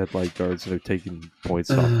crushed headlight guards and they're taking points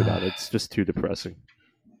off of that. It's just too depressing.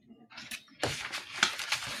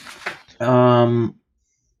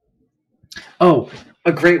 Oh,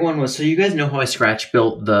 a great one was, so you guys know how I scratch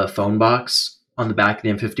built the phone box on the back of the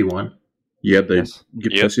M51? Yeah, they Yes.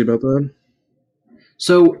 get Yep. pissy about that.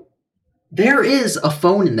 So there is a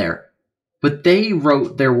phone in there, but they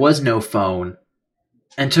wrote there was no phone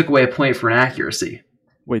and took away a point for inaccuracy.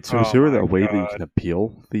 Wait, so is Oh there my a way that you God. can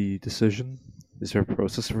appeal the decision? Is there a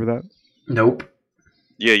process for that? Nope.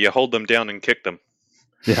 Yeah, you hold them down and kick them.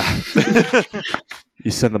 Yeah. You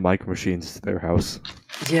send the micro machines to their house.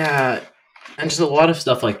 Yeah, and just a lot of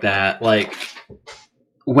stuff like that. Like,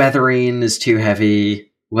 weathering is too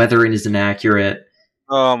heavy, weathering is inaccurate,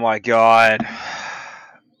 Oh my god.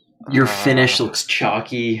 your finish looks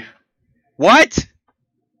chalky. What?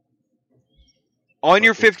 On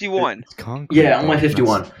your 51. It's concrete. Yeah, on my though.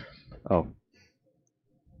 51. Oh.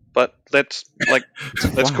 But that's like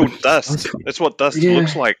that's flat. called dust. That's what dust Yeah.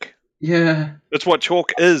 looks like. Yeah. That's what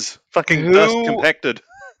chalk is. Fucking Who- dust compacted.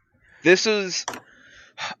 This is.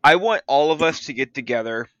 I want all of us to get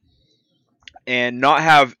together and not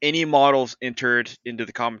have any models entered into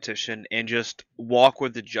the competition and just walk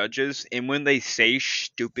with the judges. And when they say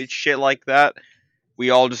stupid shit like that, we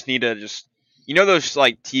all just need to just. You know those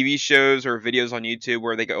like TV shows or videos on YouTube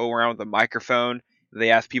where they go around with a microphone,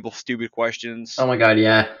 they ask people stupid questions. Oh my god,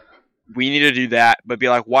 yeah. We need to do that, but be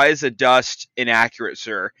like, why is the dust inaccurate,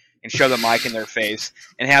 sir? And shove the mic in their face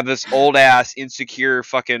and have this old ass, insecure,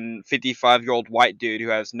 fucking 55-year-old white dude who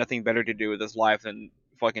has nothing better to do with his life than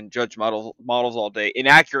fucking judge models all day,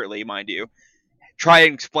 inaccurately, mind you, try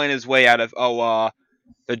and explain his way out of,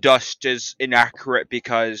 the dust is inaccurate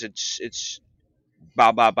because it's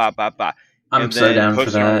ba ba ba ba ba. I'm And so then down for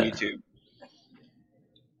post it on that. YouTube.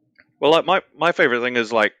 Well, like my favorite thing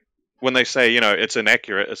is like when they say, it's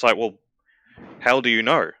inaccurate. It's like, well, how do you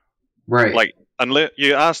know? Right. Like, unless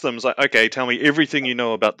you ask them, it's like, okay, tell me everything you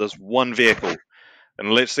know about this one vehicle,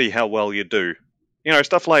 and let's see how well you do.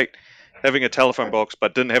 Stuff like having a telephone box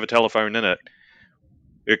but didn't have a telephone in it.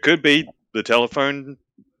 It could be the telephone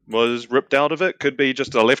was ripped out of it. Could be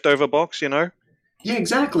just a leftover box. yeah,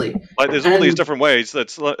 exactly. Like there's all these And- different ways.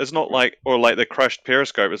 It's not like, or like the crushed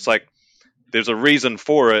periscope. It's like there's a reason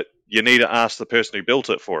for it. You need to ask the person who built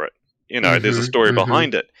it for it. There's a story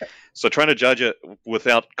behind it. So trying to judge it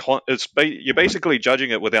without you're basically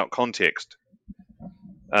judging it without context.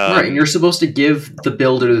 Right, and you're supposed to give the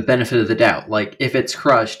builder the benefit of the doubt. Like, if it's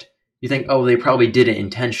crushed, you think, oh, they probably did it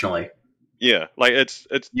intentionally. Yeah, like it's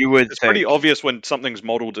You would it's think. pretty obvious when something's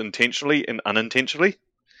modeled intentionally and unintentionally.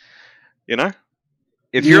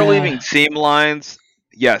 If you're Yeah. leaving seam lines,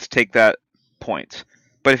 yes, take that point.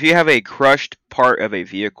 But if you have a crushed part of a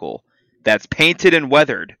vehicle that's painted and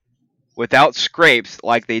weathered without scrapes,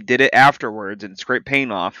 like they did it afterwards and scrape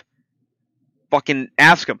paint off, fucking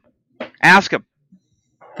ask them. Ask them.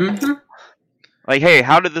 Mm-hmm. Like, hey,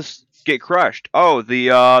 how did this get crushed? Oh,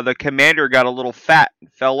 the commander got a little fat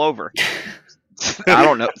and fell over. I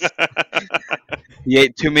don't know. He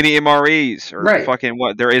ate too many MREs or Right. fucking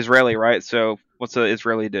what? They're Israeli, right? So what's an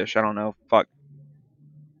Israeli dish? I don't know. Fuck.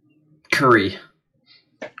 Curry.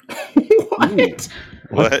 What?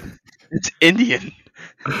 What? It's Indian.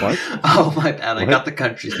 What? Oh, my bad. I What? got the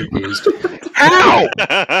countries confused. How?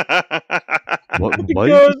 What my did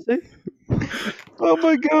God. you say? Oh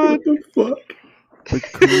my god. What the fuck?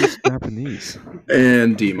 Like Korea's Japanese.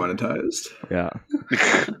 And demonetized. Yeah.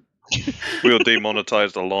 We were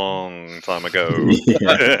demonetized a long time ago.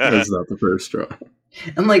 Yeah, that's not the first straw.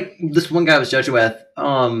 And, like, this one guy I was judging with,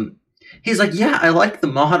 he's like, yeah, I like the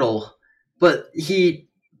model, but he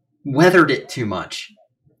weathered it too much.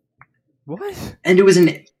 What? And it was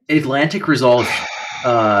an Atlantic Resolve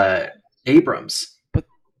Abrams. But-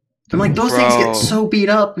 I'm like, those things Bro. get so beat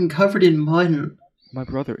up and covered in mud. And, My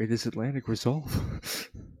brother, it is Atlantic Resolve.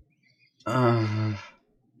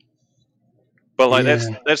 But like Yeah.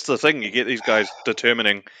 that's the thing. You get these guys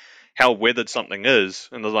determining how weathered something is,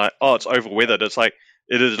 and they're like, "Oh, it's over weathered." It's like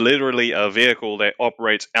it is literally a vehicle that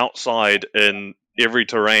operates outside in every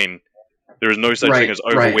terrain. There is no such Right, thing as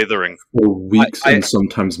over right. weathering. For weeks I- and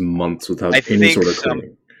sometimes months without I any think sort of some-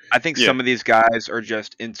 cleaning. I think Yeah. some of these guys are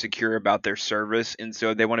just insecure about their service, and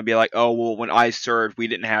so they want to be like, "Oh, well, when I served, we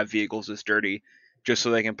didn't have vehicles this dirty," just so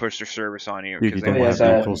they can push their service on you. Dude, 'cause you they don't Yeah, have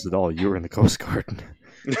that- vehicles at all. You were in the Coast Guard.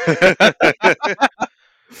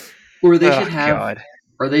 Or they Oh, should have, God.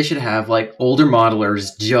 or they should have like older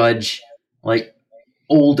modelers judge like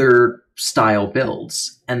older style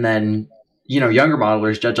builds, and then younger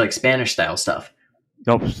modelers judge like Spanish style stuff.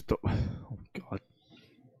 No, oh God.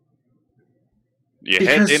 You had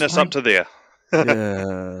Because, Dennis like- up to there.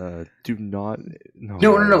 Yeah, do not. No.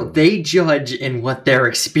 No. They judge in what they're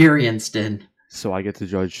experienced in. So I get to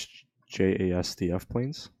judge JASDF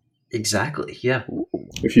planes? Exactly. Yeah.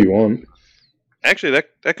 If you want. Actually,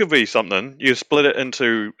 that could be something. You split it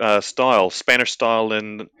into Spanish style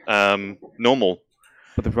and normal.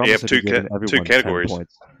 But the You problem is have that you're giving two everyone 10 categories.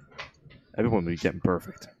 points. Everyone would be getting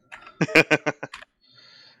perfect.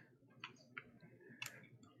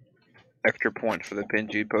 Extra point for the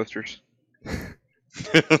Benji posters.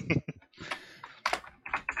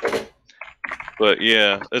 But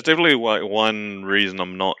yeah, it's definitely like one reason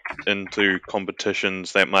I'm not into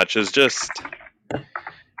competitions that much is just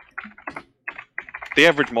the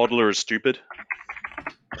average modeler is stupid.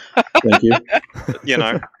 Thank you. You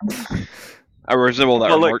know. I resemble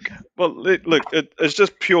that remark. Look, it's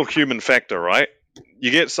just pure human factor, right? You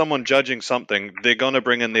get someone judging something, they're gonna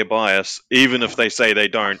bring in their bias, even if they say they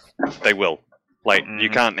don't, they will. Like, you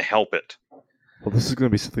can't help it. Well, this is going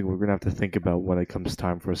to be something we're going to have to think about when it comes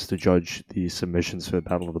time for us to judge the submissions for the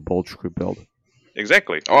Battle of the Bulge Crew build.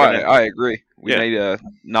 Exactly. Oh, I agree. We Yeah. need to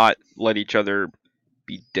not let each other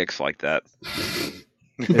be dicks like that.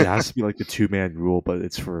 It has to be like the two-man rule, but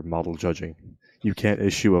it's for model judging. You can't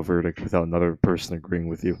issue a verdict without another person agreeing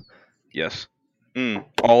with you. Yes. Mm.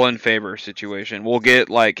 All in favor situation.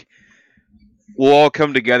 We'll all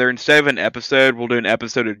come together. Instead of an episode, we'll do an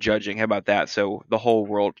episode of judging. How about that? So the whole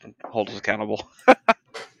world holds us accountable.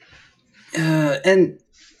 And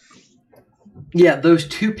yeah, those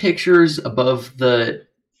two pictures above the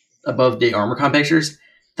ArmorCon pictures,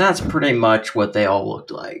 that's pretty much what they all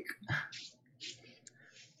looked like.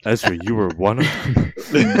 Ezra, you were one of them.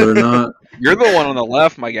 They're not. You're the one on the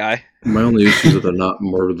left, my guy. My only issue is that they're not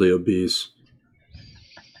morbidly obese.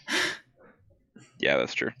 Yeah,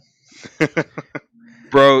 that's true.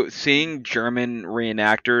 Bro, seeing German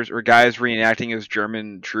reenactors or guys reenacting as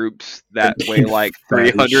German troops that weigh like Fat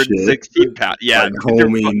as 316 pounds. Yeah, Like,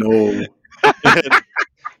 homie, no.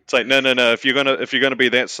 It's like no. If you're gonna be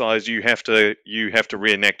that size, you have to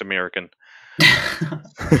reenact American.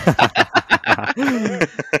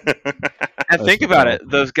 and think about it.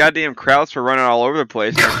 Those goddamn Krauts were running all over the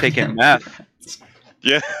place and taking meth.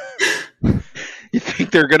 Yeah. You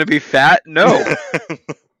think they're gonna be fat? No.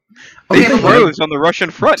 Okay, They but froze on the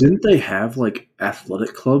Russian front. Didn't they have like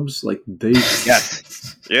athletic clubs? Like they.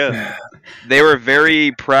 Yes. Yeah. They were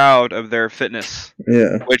very proud of their fitness,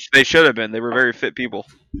 Yeah. which they should have been. They were very fit people.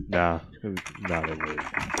 Nah, not really.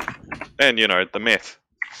 And the meth.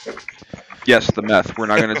 Yes, the meth. We're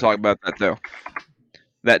not going to talk about that, though.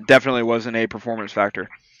 That definitely wasn't a performance factor.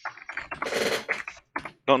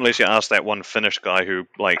 Not unless you ask that one Finnish guy who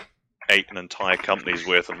like ate an entire company's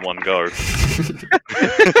worth in one go.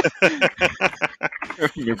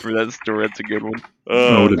 Remember that story? That's a good one.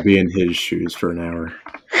 I would be in his shoes for an hour.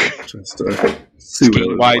 Just to see what it Skiing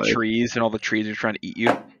was by like. trees and all the trees are trying to eat you.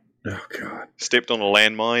 Oh god. Stepped on a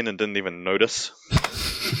landmine and didn't even notice.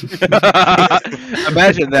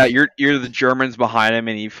 Imagine that. You're the Germans behind him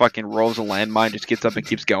and he fucking rolls a landmine, just gets up and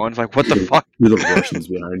keeps going. It's like, what the fuck? You're the Russians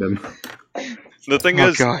behind him. The thing Oh,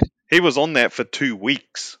 is, God. he was on that for 2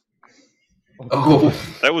 weeks. Oh,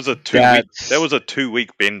 That was a 2 That's- week. That was a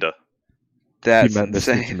 2-week bender. That's He met Mr.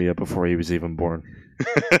 insane. Tamiya before he was even born.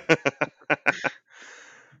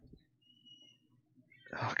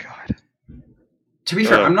 Oh, God. to be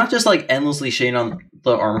fair, I'm not just like endlessly shading on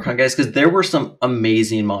the ArmorCon guys because there were some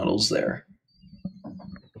amazing models there.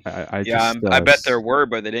 I bet there were,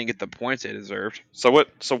 but they didn't get the points they deserved. So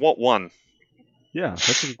what won? Yeah,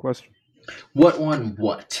 that's a good question. What won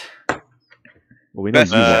what? Well, we know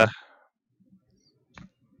Best- you won.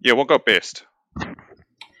 Yeah, what got best?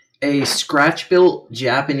 A scratch-built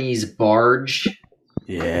Japanese barge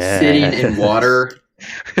Yeah. sitting in water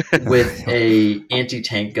with a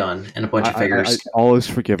anti-tank gun and a bunch of figures. All is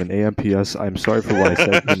forgiven. AMPS, I'm sorry for what I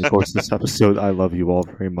said in the course of this episode. I love you all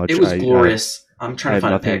very much. It was glorious. I'm I trying to have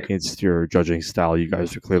find a nothing pic. against your judging style. You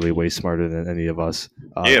guys are clearly way smarter than any of us.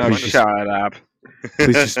 Yeah, please, just, Shut up.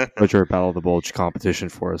 please just judge our Battle of the Bulge competition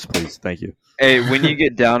for us, please. Thank you. Hey, when you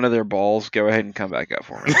get down to their balls, go ahead and come back up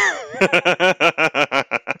for me.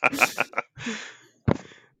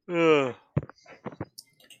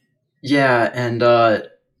 Yeah, and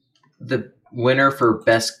the winner for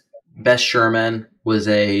best Sherman was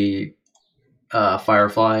a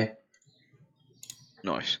Firefly.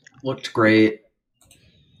 Nice. Looked great.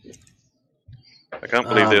 I can't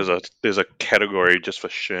believe there's a category just for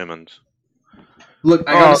Shermans. Look,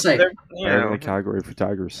 I gotta say, They're in the category for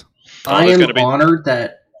Tigers. I there's am gonna be- honored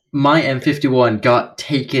that my M51 got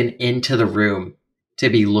taken into the room to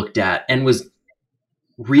be looked at and was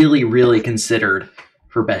really, really considered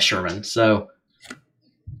for best Sherman. So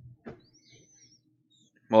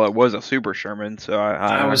Well, it was a Super Sherman, so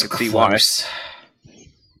I I was could see why. close.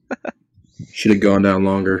 Should have gone down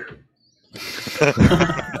longer.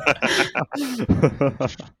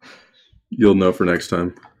 You'll know for next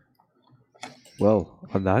time. Well,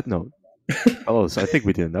 on that note, fellas, I think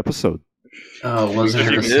we did an episode. Oh, was If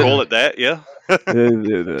it? you can call it that, yeah.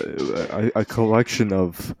 A collection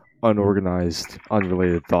of unorganized,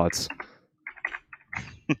 unrelated thoughts.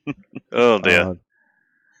 Oh dear.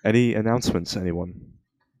 Any announcements, anyone?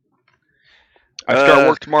 I start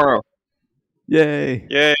work tomorrow. Yay!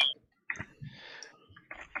 Yeah.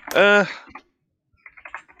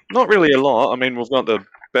 Not really a lot. I mean, we've got the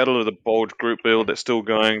Battle of the Bulge group build that's still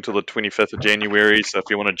going till the 25th of January. So if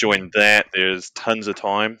you want to join that, there's tons of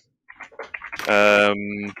time. Got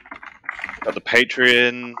the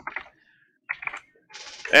Patreon.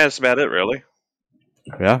 That's about it, really.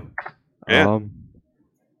 Yeah. Yeah.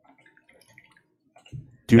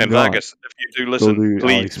 Do And not Vargas, if you do go listen, to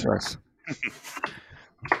please. AliExpress.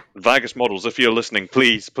 Vargas Models, if you're listening,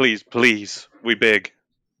 please, please, please, we beg.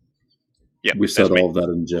 Yeah, We said that's me. all of that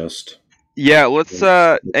in jest. Yeah, let's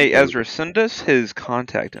hey Ezra, send us his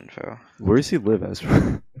contact info. Where does he live,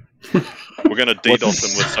 Ezra? We're gonna DDoS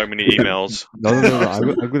him with so many emails. No.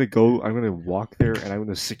 I'm gonna go. I'm gonna walk there, and I'm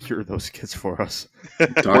gonna secure those kids for us.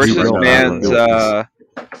 Where's this will. man's Will.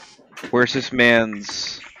 where's this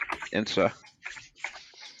man's Insta?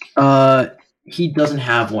 He doesn't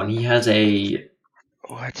have one. He has a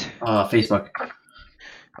What? Facebook.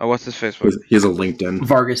 Oh, what's his Facebook? He has a LinkedIn.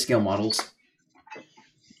 Vargas Scale Models.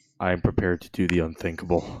 I am prepared to do the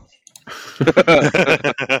unthinkable.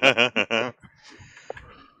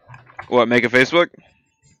 What, make a Facebook?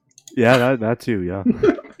 Yeah, that too. Yeah.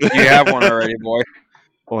 You have one already, boy.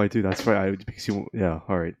 Oh, I do. That's right. Yeah.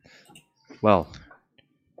 All right. Well,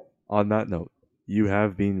 on that note, you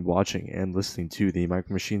have been watching and listening to the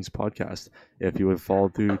Micro Machines podcast. If you have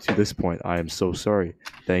followed through to this point, I am so sorry.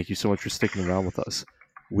 Thank you so much for sticking around with us.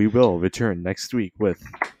 We will return next week with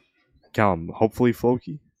Callum, hopefully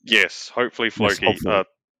Floki. Yes, hopefully Yes, Floki.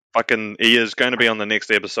 hopefully. He is going to be on the next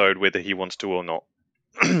episode, whether he wants to or not.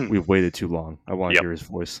 We've waited too long. I want to Yep. hear his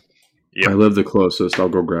voice. Yep. I live the closest. I'll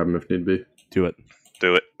go grab him if need be. Do it.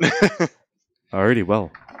 Do it. Alrighty,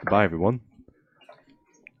 well, goodbye everyone.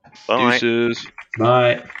 Bye. Deuces.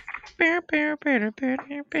 Bye. Bear, bear, bear, bear,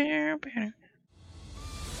 bear, bear.